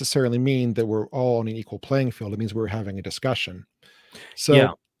 That doesn't necessarily mean that we're all on an equal playing field. It means we're having a discussion. So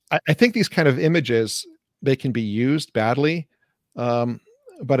Yeah. I think these kind of images, they can be used badly.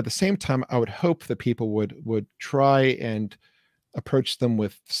 But at the same time, I would hope that people would try and approach them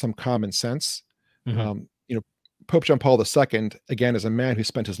with some common sense. Mhm. You know, Pope John Paul II, again, is a man who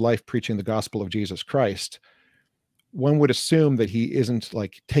spent his life preaching the gospel of Jesus Christ. One would assume that he isn't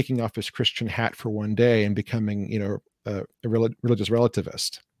like taking off his Christian hat for one day and becoming, you know, a religious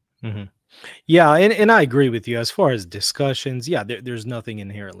relativist. Mhm. Yeah, and I agree with you as far as discussions. Yeah, there's nothing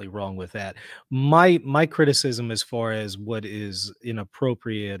inherently wrong with that. My criticism as far as what is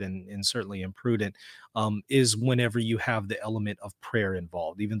inappropriate and certainly imprudent is whenever you have the element of prayer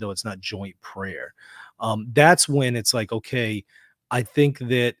involved, even though it's not joint prayer. That's when it's like, okay, I think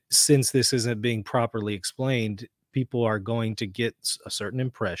that since this isn't being properly explained, people are going to get a certain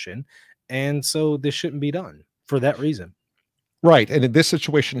impression, and so this shouldn't be done for that reason. Right. And in this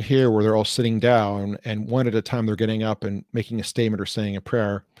situation here, where they're all sitting down and one at a time they're getting up and making a statement or saying a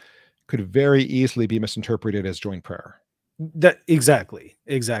prayer, could very easily be misinterpreted as joint prayer. That exactly.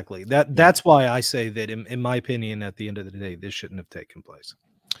 That's why I say that in my opinion, at the end of the day, this shouldn't have taken place.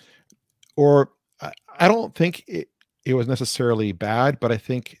 Or I don't think it was necessarily bad, but I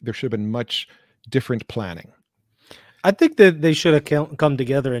think there should have been much different planning. I think that they should have come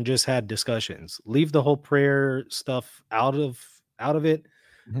together and just had discussions. Leave the whole prayer stuff out of it.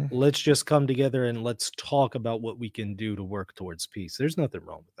 Let's just come together and let's talk about what we can do to work towards peace. There's nothing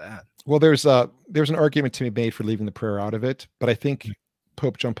wrong with that. Well, there's an argument to be made for leaving the prayer out of it, but I think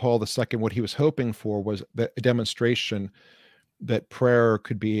Pope John Paul II, what he was hoping for was a demonstration that prayer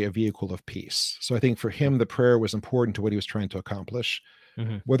could be a vehicle of peace. So I think for him, the prayer was important to what he was trying to accomplish.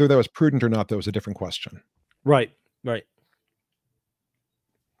 Whether that was prudent or not, that was a different question. Right.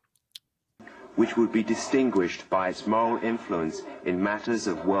 Which would be distinguished by its moral influence in matters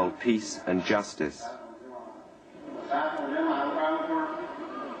of world peace and justice.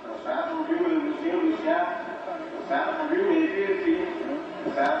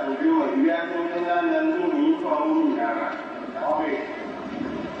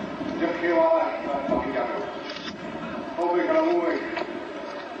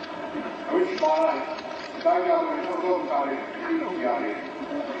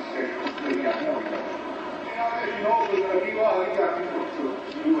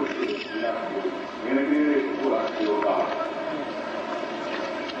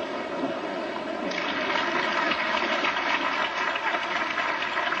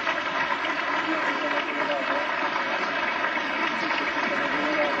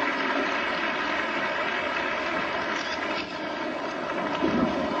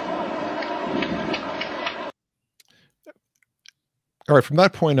 All right, from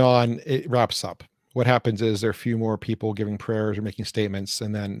that point on, it wraps up. What happens is there are a few more people giving prayers or making statements,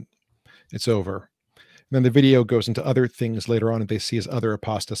 and then it's over. And then the video goes into other things later on that they see as other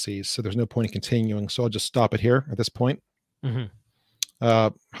apostasies. So there's no point in continuing. So I'll just stop it here at this point.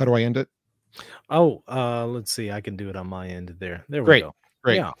 How do I end it? Oh, let's see. I can do it on my end there. There we go.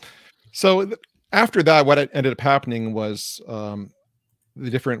 Great. Yeah. So after that, what ended up happening was the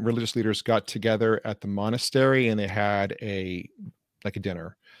different religious leaders got together at the monastery and they had a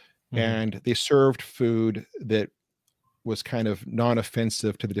dinner, and they served food that was kind of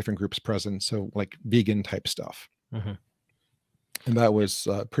non-offensive to the different groups present. So like vegan type stuff. And that was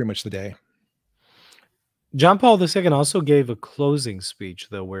pretty much the day. John Paul II also gave a closing speech,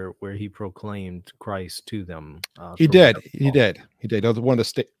 though, where he proclaimed Christ to them. He did. That was one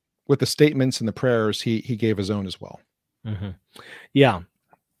of the with the statements and the prayers. He gave his own as well. Yeah.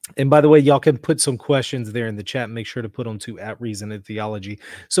 And by the way, y'all can put some questions there in the chat. Make sure to put them to @Reason and Theology.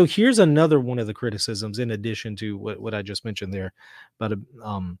 So here's another one of the criticisms, in addition to what I just mentioned there about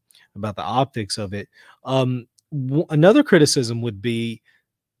the optics of it. Another criticism would be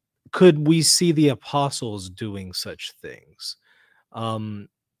could we see the apostles doing such things? Um,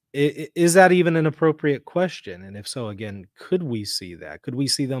 is that even an appropriate question? And if so, again, could we see that? Could we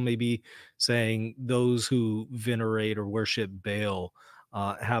see them maybe saying those who venerate or worship Baal,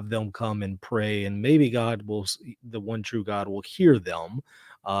 have them come and pray, and maybe the one true God will hear them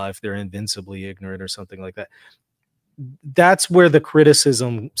if they're invincibly ignorant or something like that? That's where the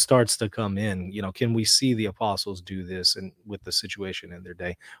criticism starts to come in. Can we see the apostles do this and with the situation in their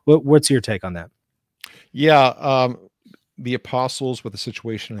day? What's your take on that? Yeah, the apostles with the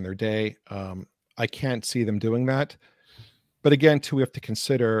situation in their day, I can't see them doing that. But again, too, we have to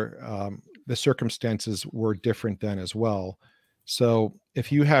consider the circumstances were different then as well. So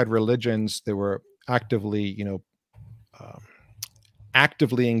if you had religions that were actively, um,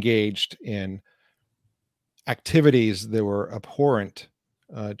 actively engaged in activities that were abhorrent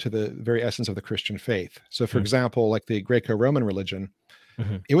to the very essence of the Christian faith. So, for Mm, example, like the Greco-Roman religion,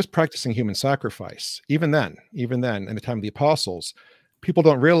 mhm, it was practicing human sacrifice. Even then, in the time of the apostles, people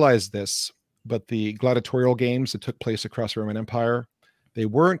don't realize this, but the gladiatorial games that took place across the Roman Empire, they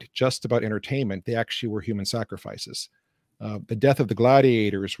weren't just about entertainment. They actually were human sacrifices. The death of the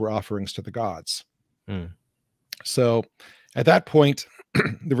gladiators were offerings to the gods. mm, So at that point,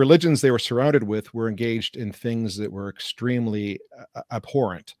 the religions they were surrounded with were engaged in things that were extremely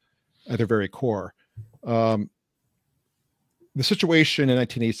abhorrent at their very core. Um, the situation in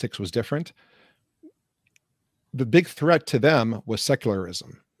 1986 was different. The big threat to them was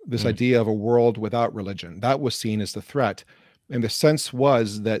secularism, this mm, idea of a world without religion. That was seen as the threat. And the sense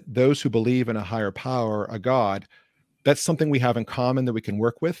was that those who believe in a higher power, a God, that's something we have in common that we can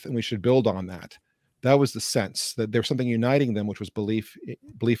work with, and we should build on that. That was the sense that there's something uniting them, which was belief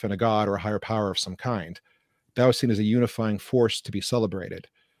in a God or a higher power of some kind. That was seen as a unifying force to be celebrated.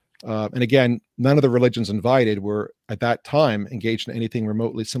 And again, none of the religions invited were at that time engaged in anything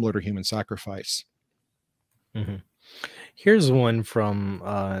remotely similar to human sacrifice. mhm. Here's one from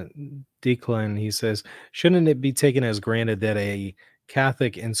Declan. He says, shouldn't it be taken as granted that a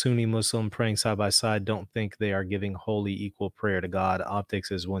Catholic and Sunni Muslim praying side by side don't think they are giving wholly equal prayer to God?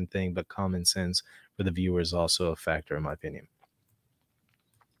 Optics is one thing, but common sense for the viewer is also a factor, in my opinion.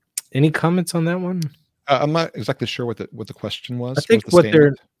 Any comments on that one? I'm not exactly sure what the question I was. What think was the what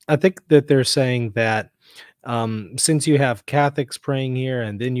they're statement? I think that they're saying that since you have Catholics praying here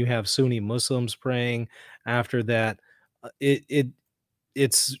and then you have Sunni Muslims praying after that, it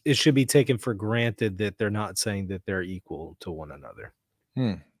should be taken for granted that they're not saying that they're equal to one another.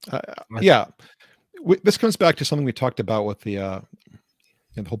 Hmm. I Yeah, this comes back to something we talked about with the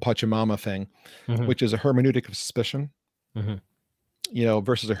whole Pachamama thing, Mhm, which is a hermeneutic of suspicion, mhm,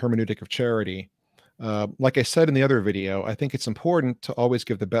 versus a hermeneutic of charity. Like I said in the other video, I think it's important to always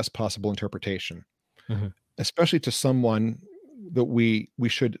give the best possible interpretation, mhm, especially to someone that we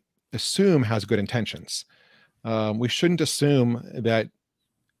should assume has good intentions. We shouldn't assume that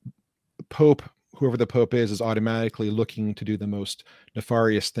Pope, whoever the Pope is automatically looking to do the most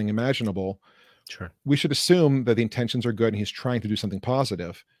nefarious thing imaginable. sure. We should assume that the intentions are good and he's trying to do something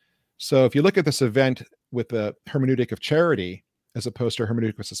positive. So if you look at this event with the hermeneutic of charity as opposed to a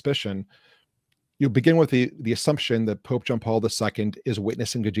hermeneutic of suspicion, you begin with the assumption that Pope John Paul II is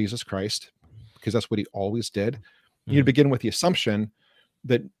witnessing to Jesus Christ, because that's what he always did. You Mhm, begin with the assumption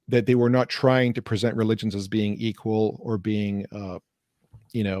that they were not trying to present religions as being equal or being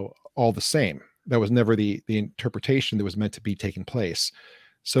all the same. That was never the interpretation that was meant to be taking place.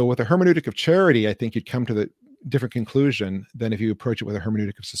 So with a hermeneutic of charity, I think you'd come to the different conclusion than if you approach it with a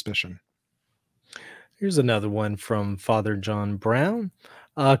hermeneutic of suspicion. Here's another one from Father John Brown.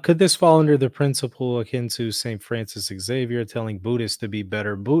 Could this fall under the principle akin to St. Francis Xavier telling Buddhists to be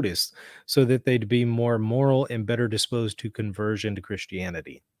better Buddhists so that they'd be more moral and better disposed to conversion to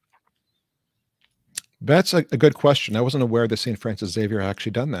Christianity? That's a good question. I wasn't aware that St. Francis Xavier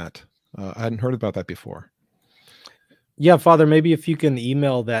actually done that. I hadn't heard about that before. Yeah, Father, maybe if you can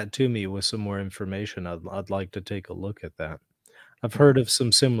email that to me with some more information, I'd like to take a look at that. I've Yeah. heard of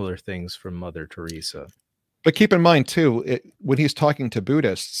some similar things from Mother Teresa. But keep in mind too, when he's talking to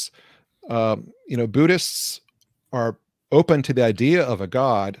Buddhists, Buddhists are open to the idea of a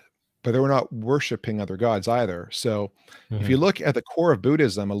god, but they're not worshiping other gods either. So if Mhm, you look at the core of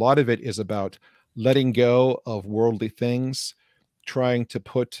Buddhism, a lot of it is about letting go of worldly things, trying to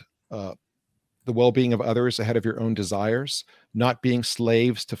put the well-being of others ahead of your own desires, not being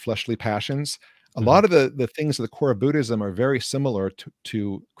slaves to fleshly passions. A mhm, lot of the things at the core of Buddhism are very similar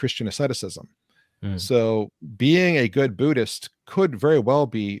to Christian asceticism. mm. So being a good Buddhist could very well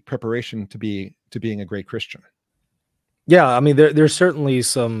be preparation to being a great Christian. Yeah, I mean, there's certainly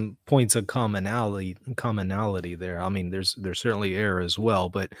some points of commonality there. I mean, there's certainly error as well,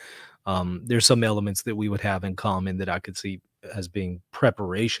 but there's some elements that we would have in common that I could see as being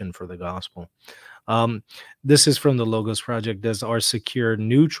preparation for the gospel. Um, this is from the Logos Project. Does our secure,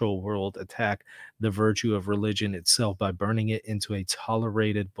 neutral world attack the virtue of religion itself by burning it into a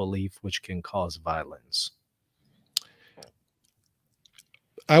tolerated belief which can cause violence?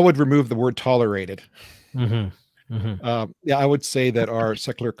 I would remove the word tolerated. Hmm. Hmm. Yeah, I would say that our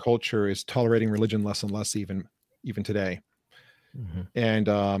secular culture is tolerating religion less and less, even today. Hmm. And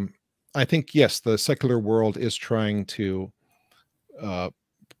I think yes, the secular world is trying to uh,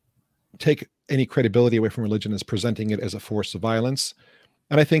 take any credibility away from religion as presenting it as a force of violence.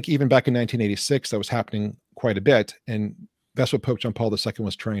 And I think even back in 1986, that was happening quite a bit, and that's what Pope John Paul II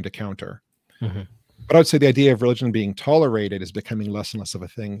was trying to counter. Hmm. But I would say the idea of religion being tolerated is becoming less and less of a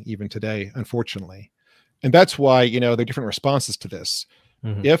thing even today, unfortunately. And that's why, there are different responses to this.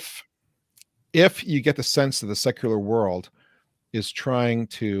 Hmm. If you get the sense that the secular world is trying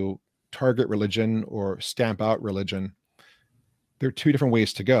to target religion or stamp out religion, there are two different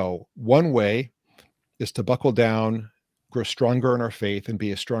ways to go. One way is to buckle down, grow stronger in our faith, and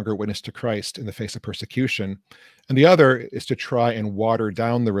be a stronger witness to Christ in the face of persecution. And the other is to try and water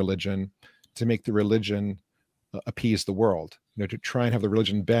down the religion to make the religion appease the world, to try and have the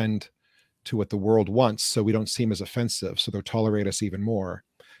religion bend to what the world wants so we don't seem as offensive, so they'll tolerate us even more.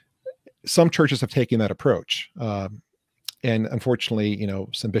 Some churches have taken that approach. And unfortunately,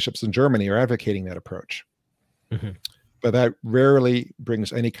 some bishops in Germany are advocating that approach. Hmm. But that rarely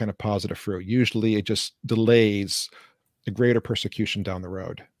brings any kind of positive fruit. Usually it just delays a greater persecution down the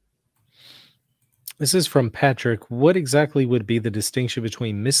road. This is from Patrick. What exactly would be the distinction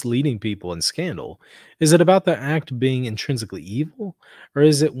between misleading people and scandal? Is it about the act being intrinsically evil, or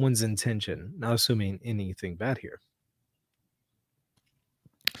is it one's intention? Not assuming anything bad here.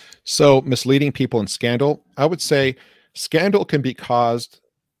 So misleading people and scandal, I would say scandal can be caused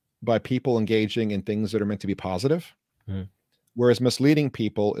by people engaging in things that are meant to be positive, Mhm. whereas misleading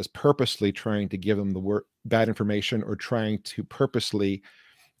people is purposely trying to give them bad information or trying to purposely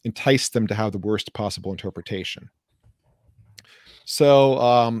entice them to have the worst possible interpretation.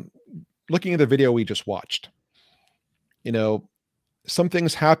 So looking at the video we just watched, you know, some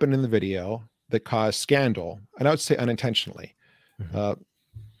things happen in the video that cause scandal, and I would say unintentionally. Mhm. Uh,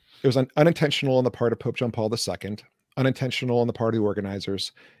 it was unintentional on the part of Pope John Paul II, unintentional on the part of the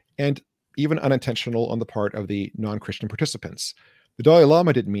organizers, and even unintentional on the part of the non-Christian participants. The Dalai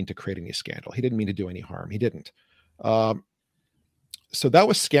Lama didn't mean to create any scandal. He didn't mean to do any harm. He didn't. Um, so that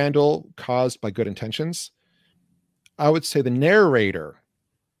was scandal caused by good intentions. I would say the narrator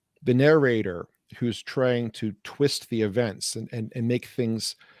who's trying to twist the events and make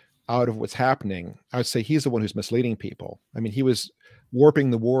things out of what's happening, I would say he's the one who's misleading people. I mean, he was warping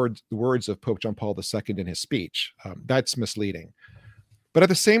the words of Pope John Paul II in his speech. That's misleading. But at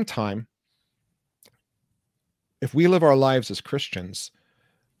the same time, if we live our lives as Christians,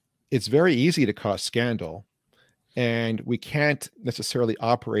 it's very easy to cause scandal, and we can't necessarily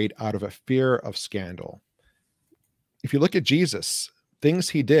operate out of a fear of scandal. If you look at Jesus, things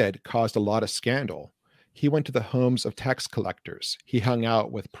he did caused a lot of scandal. He went to the homes of tax collectors. He hung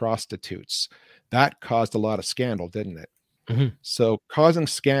out with prostitutes. That caused a lot of scandal, didn't it? Mhm. So causing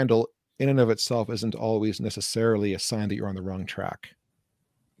scandal in and of itself isn't always necessarily a sign that you're on the wrong track.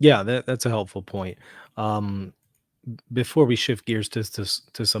 Yeah, that's a helpful point. Um, Before we shift gears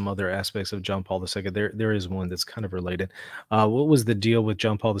to some other aspects of John Paul II, there is one that's kind of related. What was the deal with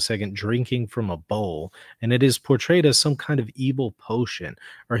John Paul II drinking from a bowl? And it is portrayed as some kind of evil potion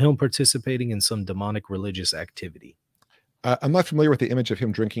or him participating in some demonic religious activity. I'm not familiar with the image of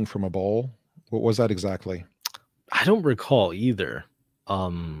him drinking from a bowl. What was that exactly? I don't recall either.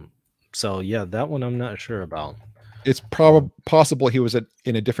 Um, so yeah, that one I'm not sure about. It's Um, probably possible he was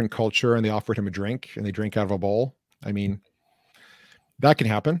in a different culture and they offered him a drink and they drank out of a bowl. I mean, that can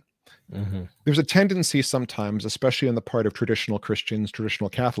happen. mhm, There's a tendency sometimes, especially on the part of traditional Christians, traditional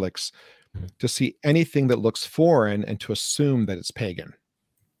Catholics, mhm, to see anything that looks foreign and to assume that it's pagan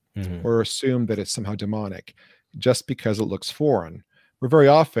mhm. or assume that it's somehow demonic just because it looks foreign. Where very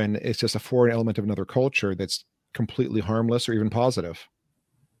often it's just a foreign element of another culture that's completely harmless or even positive.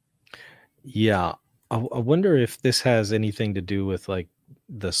 Yeah, I wonder if this has anything to do with like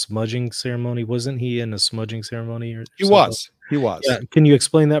the smudging ceremony. Wasn't he in a smudging ceremony or He something? was. He Yeah, was. can you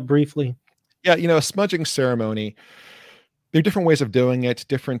explain that briefly? Yeah, a smudging ceremony, there are different ways of doing it.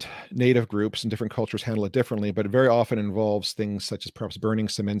 Different native groups and different cultures handle it differently, but it very often involves things such as perhaps burning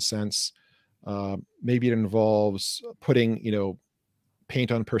some incense. Maybe it involves putting,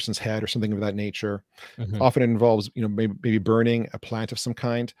 paint on a person's head or something of that nature. Mhm. Often it involves, maybe burning a plant of some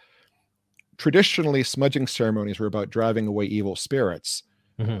kind. Traditionally, smudging ceremonies were about driving away evil spirits,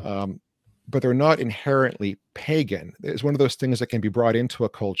 Mhm. but they're not inherently pagan. It's one of those things that can be brought into a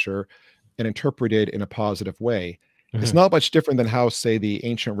culture and interpreted in a positive way. It's Mhm. not much different than how, say, the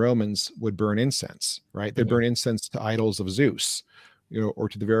ancient Romans would burn incense, right? They'd Mhm. burn incense to idols of Zeus, or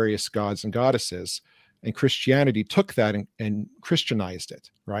to the various gods and goddesses. And Christianity took that and Christianized it,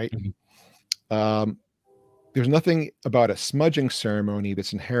 right? Mhm. Um, there's nothing about a smudging ceremony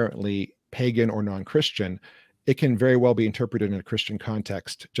that's inherently pagan or non-Christian. It can very well be interpreted in a Christian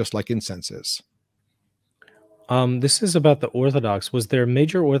context, just like incense is. This is about the Orthodox. Was there a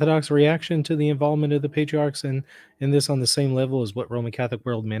major Orthodox reaction to the involvement of the patriarchs in this on the same level as what Roman Catholic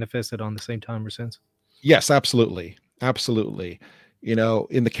world manifested on the same time or since? Yes, absolutely. Absolutely.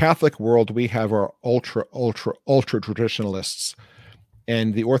 In the Catholic world, we have our ultra traditionalists,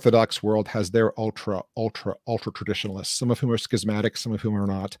 and the Orthodox world has their ultra traditionalists, some of whom are schismatic, some of whom are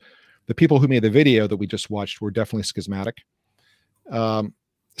not. The people who made the video that we just watched were definitely schismatic.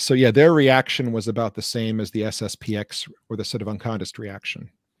 So yeah, their reaction was about the same as the SSPX or the sedevacantist reaction.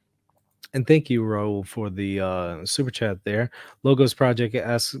 And thank you, Raul, for the super chat there. Logos Project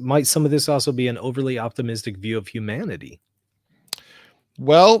asks, might some of this also be an overly optimistic view of humanity?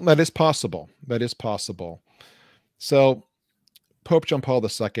 Well, that is possible. That is possible. So Pope John Paul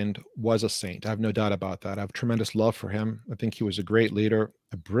II was a saint. I have no doubt about that. I have tremendous love for him. I think he was a great leader,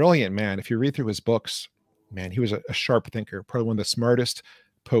 a brilliant man. If you read through his books, man, he was a sharp thinker, probably one of the smartest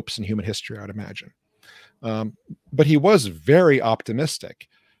popes in human history, I'd imagine. But he was very optimistic.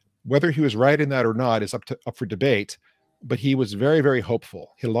 Whether he was right in that or not is up for debate, but he was very, very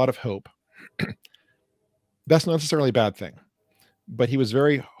hopeful. He had a lot of hope. That's not necessarily a bad thing, but he was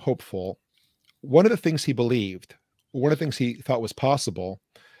very hopeful. One of the things he believed, one of the things he thought was possible,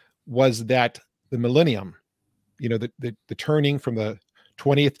 was that the millennium, the turning from the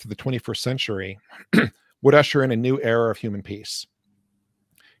 20th to the 21st century, would usher in a new era of human peace.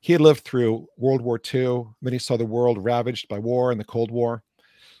 He had lived through World War II, then he saw the world ravaged by war and the Cold War.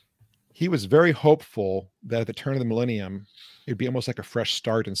 He was very hopeful that at the turn of the millennium, it'd be almost like a fresh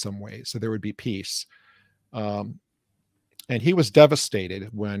start in some ways, so there would be peace. And he was devastated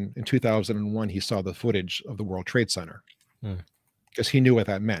when, in 2001, he saw the footage of the World Trade Center, because he knew what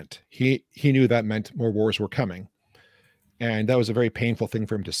that meant. He knew that meant more wars were coming. And that was a very painful thing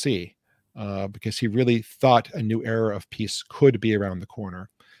for him to see, because he really thought a new era of peace could be around the corner.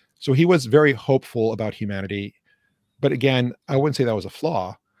 So he was very hopeful about humanity. But again, I wouldn't say that was a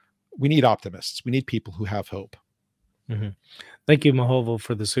flaw. We need optimists. We need people who have hope. Thank you, Mahovo,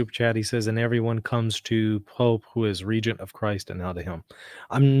 for the super chat. He says, and everyone comes to Pope, who is regent of Christ, and now to him.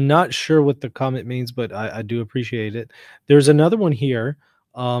 I'm not sure what the comment means, but I do appreciate it. There's another one here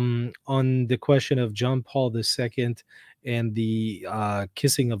on the question of John Paul II and the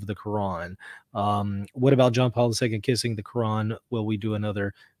kissing of the Quran. What about John Paul II kissing the Quran? Will we do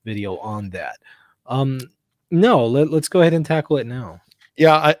another video on that? No, let's go ahead and tackle it now.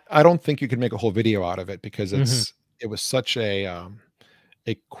 Yeah, I don't think you could make a whole video out of it, because it was such a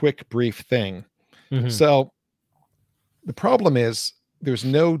quick, brief thing. So the problem is there's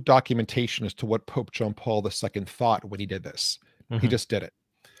no documentation as to what Pope John Paul II thought when he did this. He just did it.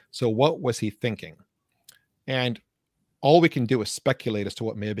 So what was he thinking? And all we can do is speculate as to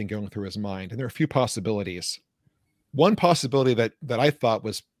what may have been going through his mind. And there are a few possibilities. One possibility that I thought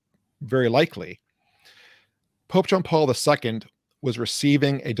was very likely, Pope John Paul II was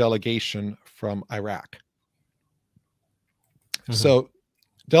receiving a delegation from Iraq. So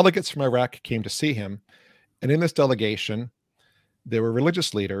delegates from Iraq came to see him. And in this delegation, there were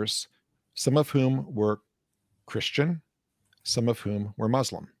religious leaders, some of whom were Christian, some of whom were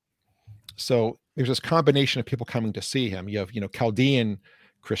Muslim. So there's this combination of people coming to see him. You have, Chaldean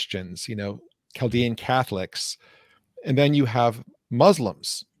Christians, Chaldean Catholics, and then you have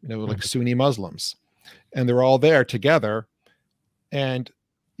Muslims, like Sunni Muslims, and they're all there together. And,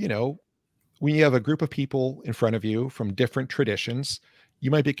 when you have a group of people in front of you from different traditions, you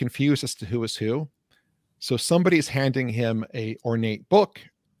might be confused as to who is who. So somebody's handing him a ornate book.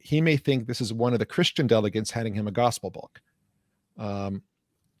 He may think this is one of the Christian delegates handing him a gospel book.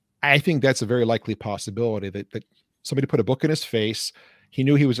 I think that's a very likely possibility that somebody put a book in his face. He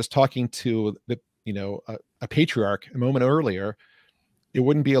knew he was just talking to a patriarch a moment earlier. It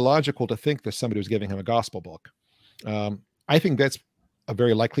wouldn't be illogical to think that somebody was giving him a gospel book. I think that's a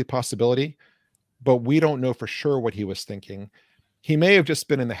very likely possibility, but we don't know for sure what he was thinking. He may have just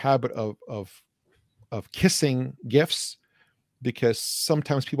been in the habit of kissing gifts, because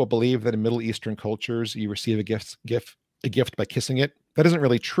sometimes people believe that in Middle Eastern cultures, you receive a gift by kissing it That isn't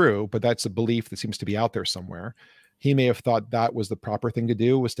really true, but that's a belief that seems to be out there somewhere. He may have thought that was the proper thing to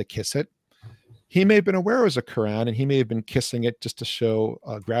do, was to kiss it. He may have been aware it was a Quran, and he may have been kissing it just to show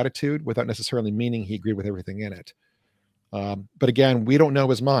gratitude without necessarily meaning he agreed with everything in it. But again, we don't know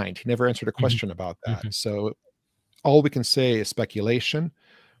his mind. He never answered a question about that. So all we can say is speculation.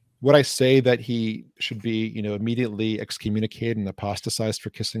 Would I say that he should be, immediately excommunicated and apostatized for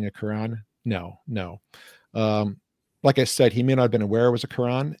kissing a Quran? No. Like I said, he may not have been aware it was a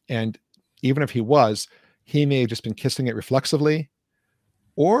Quran. And even if he was, he may have just been kissing it reflexively,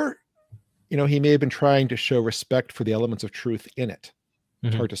 or, he may have been trying to show respect for the elements of truth in it.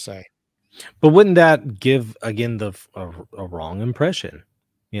 It's hard to say. But wouldn't that give, again, a wrong impression?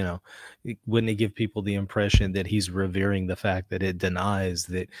 Wouldn't it give people the impression that he's revering the fact that it denies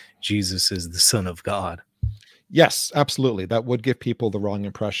that Jesus is the Son of God? Yes, absolutely. That would give people the wrong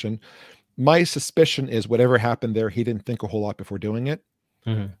impression. My suspicion is whatever happened there, he didn't think a whole lot before doing it.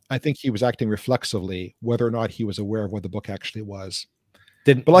 I think he was acting reflexively, whether or not he was aware of what the book actually was.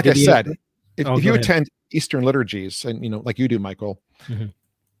 But like I said, if you attend Eastern liturgies, and like you do, Michael,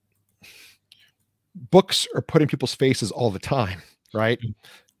 books are put in people's faces all the time, right?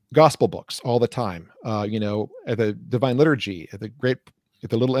 Gospel books all the time. At the Divine Liturgy, at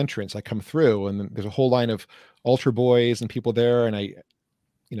the little entrance, I come through, and there's a whole line of altar boys and people there, and I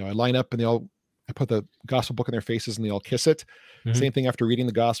line up, and I put the gospel book in their faces, and they all kiss it. Same thing after reading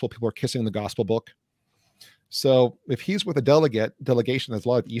the gospel, people are kissing the gospel book. So if he's with a delegation, there's a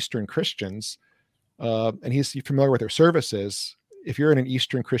lot of Eastern Christians, and he's familiar with their services. If you're in an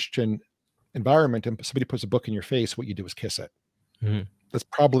Eastern Christian environment and somebody puts a book in your face, what you do is kiss it. That's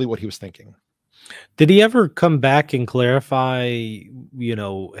probably what he was thinking. Did he ever come back and clarify,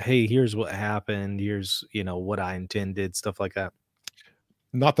 hey, here's what happened, here's, what I intended, stuff like that?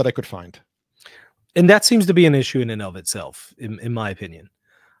 Not that I could find. And that seems to be an issue in and of itself, in my opinion.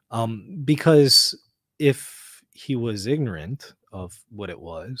 Because if he was ignorant of what it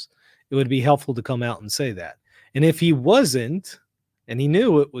was, it would be helpful to come out and say that. And if he wasn't, and he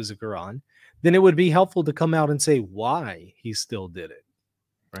knew it was a Quran, then it would be helpful to come out and say why he still did it.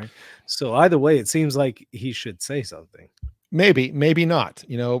 Right. So either way, it seems like he should say something. Maybe not.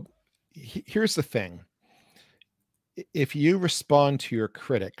 Here's the thing. If you respond to your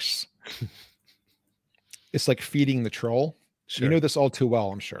critics, it's like feeding the troll. Sure. You know this all too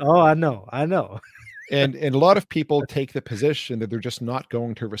well, I'm sure. Oh, I know. And a lot of people take the position that they're just not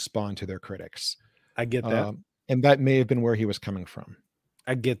going to respond to their critics. I get that. And that may have been where he was coming from.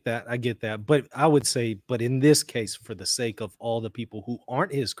 I get that. But I would say, but in this case, for the sake of all the people who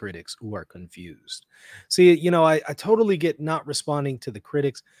aren't his critics, who are confused. See, I totally get not responding to the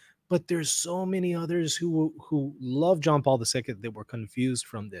critics, but there's so many others who love John Paul II that were confused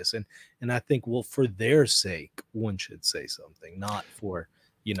from this. And I think, well, for their sake, one should say something, not for,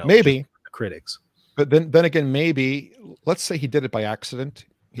 maybe the critics. But then again, maybe, let's say he did it by accident.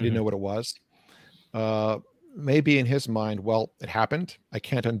 He didn't know what it was. Maybe in his mind, well, it happened. I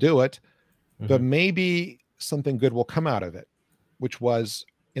can't undo it. But maybe something good will come out of it, which was,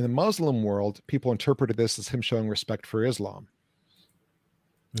 in the Muslim world, people interpreted this as him showing respect for Islam.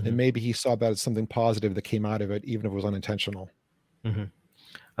 And maybe he saw that as something positive that came out of it, even if it was unintentional.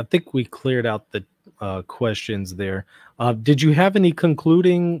 I think we cleared out the questions there. Did you have any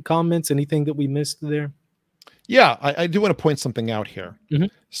concluding comments, anything that we missed there? Yeah, I do want to point something out here.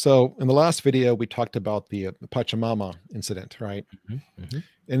 So in the last video, we talked about the Pachamama incident, right?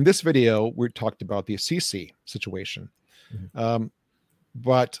 In this video, we talked about the Assisi situation.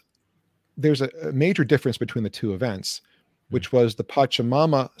 But there's a major difference between the two events, which was the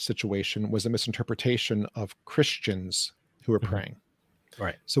Pachamama situation was a misinterpretation of Christians who were praying.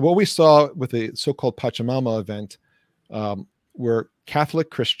 Right. So what we saw with the so-called Pachamama event were Catholic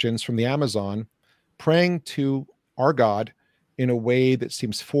Christians from the Amazon praying to our God in a way that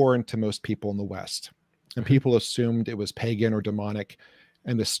seems foreign to most people in the West. And people assumed it was pagan or demonic.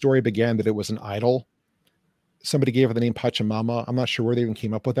 And the story began that it was an idol. Somebody gave it the name Pachamama. I'm not sure where they even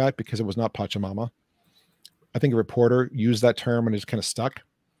came up with that, because it was not Pachamama. I think a reporter used that term and it just kind of stuck.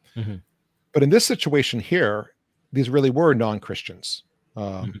 But in this situation here, these really were non-Christians.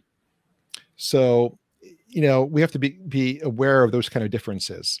 So, we have to be aware of those kind of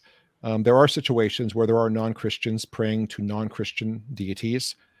differences. There are situations where there are non-Christians praying to non-Christian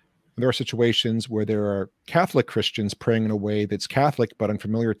deities. There are situations where there are Catholic Christians praying in a way that's Catholic but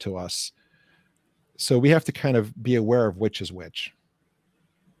unfamiliar to us. So we have to kind of be aware of which is which.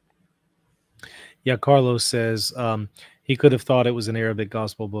 Yeah, Carlos says he could have thought it was an Arabic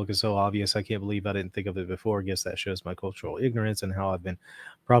gospel book. It's so obvious. I can't believe I didn't think of it before. I guess that shows my cultural ignorance and how I've been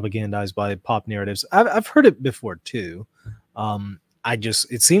propagandized by pop narratives. I've heard it before too.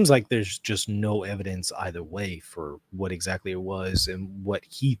 it seems like there's just no evidence either way for what exactly it was and what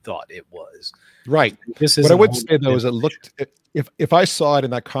he thought it was. Right. This What I isn't would holding say though is it information. looked, if I saw it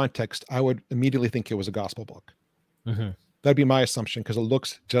in that context, I would immediately think it was a gospel book. Mhm. That'd be my assumption because it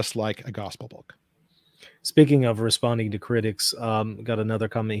looks just like a gospel book. Speaking of responding to critics, got another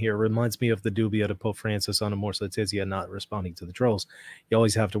comment here. Reminds me of the dubia to Pope Francis on Amor Letizia not responding to the trolls. You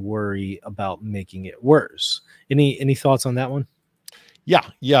always have to worry about making it worse. Any thoughts on that one? Yeah,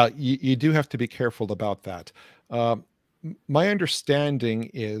 you do have to be careful about that. My understanding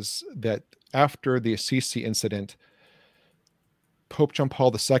is that after the Assisi incident, Pope John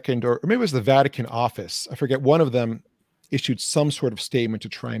Paul II, or maybe it was the Vatican office, I forget, one of them issued some sort of statement to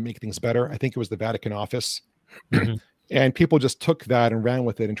try and make things better. I think it was the Vatican office. Mhm. And people just took that and ran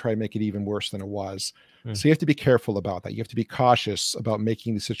with it and tried to make it even worse than it was. Mm. So you have to be careful about that. You have to be cautious about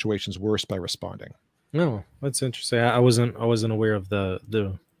making the situations worse by responding. No, that's interesting. I wasn't aware of the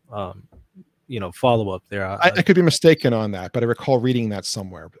follow up there. I could be mistaken on that, but I recall reading that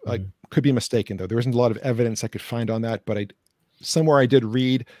somewhere. I Mhm. could be mistaken though. There isn't a lot of evidence I could find on that, but somewhere I did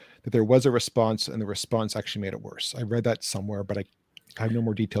read that there was a response and the response actually made it worse. I read that somewhere, but I have no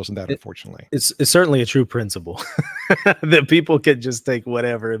more details on that, unfortunately. It's certainly a true principle that people can just take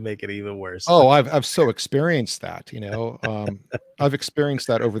whatever and make it even worse. Oh, I've so experienced that, I've experienced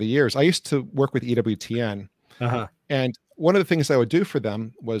that over the years. I used to work with EWTN, Uh-huh. and one of the things I would do for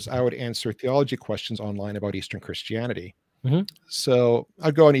them was I would answer theology questions online about Eastern Christianity. Mhm. So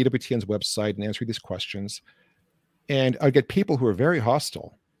I'd go on EWTN's website and answer these questions, and I'd get people who were very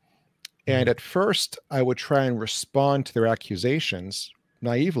hostile. And at first, I would try and respond to their accusations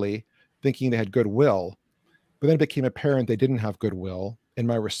naively, thinking they had goodwill. But then it became apparent they didn't have goodwill. And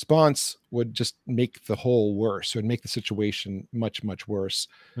my response would just make the whole worse. It would make the situation much, much worse.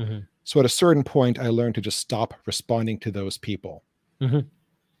 Mhm. So at a certain point, I learned to just stop responding to those people. Mhm.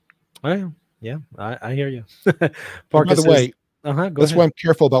 Oh, yeah, I hear you. By Parker the says, way, go that's ahead. why I'm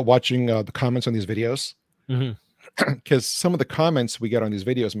careful about watching the comments on these videos. Mhm. Because some of the comments we get on these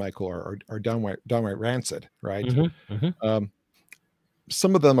videos, Michael, are downright rancid, right? Mhm. Mhm.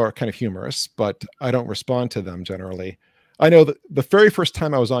 Some of them are kind of humorous, but I don't respond to them generally. I know that the very first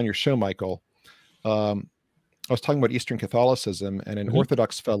time I was on your show, Michael, I was talking about Eastern Catholicism, and an Mhm.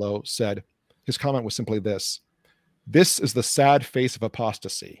 Orthodox fellow said, his comment was simply this: "This is the sad face of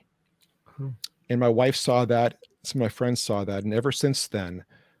apostasy." Hmm. And my wife saw that, some of my friends saw that, and ever since then,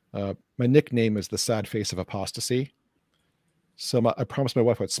 my nickname is the sad face of apostasy. So I promised my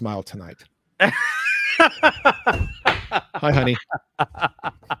wife I'd smile tonight. Hi, honey.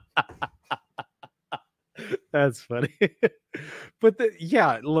 That's funny. But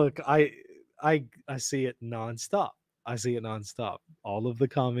yeah, look, I see it nonstop. I see it nonstop. All of the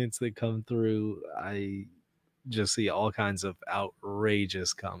comments that come through, I just see all kinds of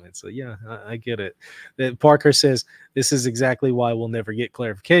outrageous comments. So yeah, I get it. That Parker says this is exactly why we'll never get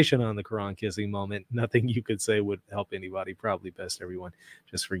clarification on the Quran kissing moment. Nothing you could say would help anybody. Probably best everyone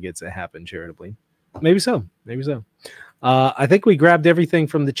just forgets it happened charitably. Maybe so. Maybe so. I think we grabbed everything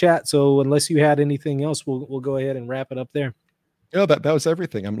from the chat. So unless you had anything else, we'll go ahead and wrap it up there. Yeah, that was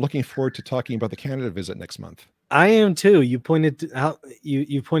everything. I'm looking forward to talking about the Canada visit next month. I am too. You pointed out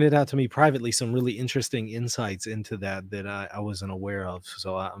to me privately some really interesting insights into that I wasn't aware of.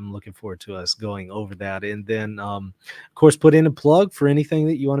 So I'm looking forward to us going over that, and then of course put in a plug for anything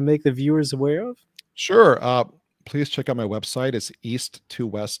that you want to make the viewers aware of. Sure. Please check out my website. It's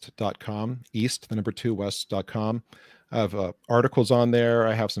east2west.com. East, the number 2west.com. I have articles on there.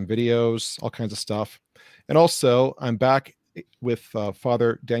 I have some videos, all kinds of stuff. And also, I'm back with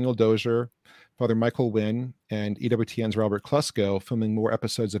Father Daniel Dozier, Father Michael Wynn, and EWTN's Robert Klusko filming more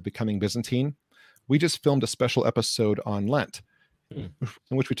episodes of Becoming Byzantine. We just filmed a special episode on Lent, in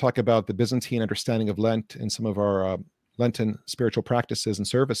which we talk about the Byzantine understanding of Lent and some of our Lenten spiritual practices and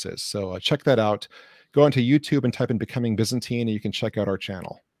services. So check that out. Go onto YouTube and type in Becoming Byzantine, and you can check out our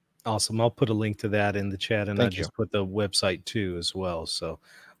channel. Awesome. I'll put a link to that in the chat, and Thank I you. just put the website too as well. So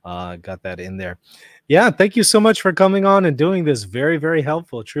got that in there. Yeah, thank you so much for coming on and doing this. Very, very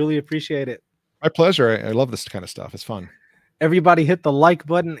helpful. Truly appreciate it. My pleasure. I love this kind of stuff. It's fun. Everybody hit the like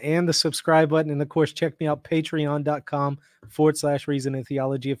button and the subscribe button. And of course, check me out, patreon.com/reason and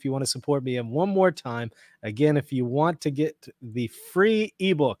theology if you want to support me. And one more time, again, if you want to get the free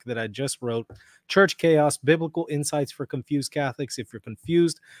ebook that I just wrote, Church Chaos, Biblical Insights for Confused Catholics. If you're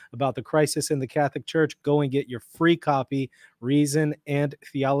confused about the crisis in the Catholic Church, go and get your free copy,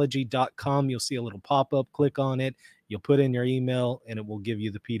 reasonandtheology.com. You'll see a little pop-up, click on it. You'll put in your email and it will give you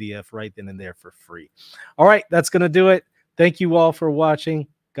the PDF right then and there for free. All right, that's going to do it. Thank you all for watching.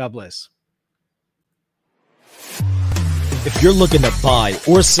 God bless. If you're looking to buy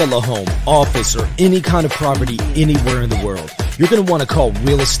or sell a home, office, or any kind of property anywhere in the world, you're going to want to call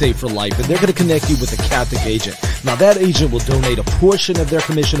Real Estate for Life, and they're going to connect you with a Catholic agent. Now, that agent will donate a portion of their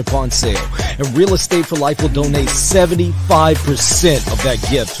commission upon sale, and Real Estate for Life will donate 75% of that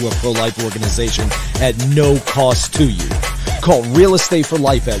gift to a pro-life organization at no cost to you. Call Real Estate for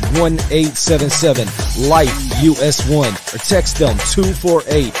Life at 1-877-LIFE-US1 or text them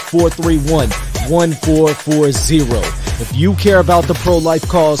 248-431-1440. If you care about the pro-life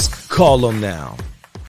cause, call them now.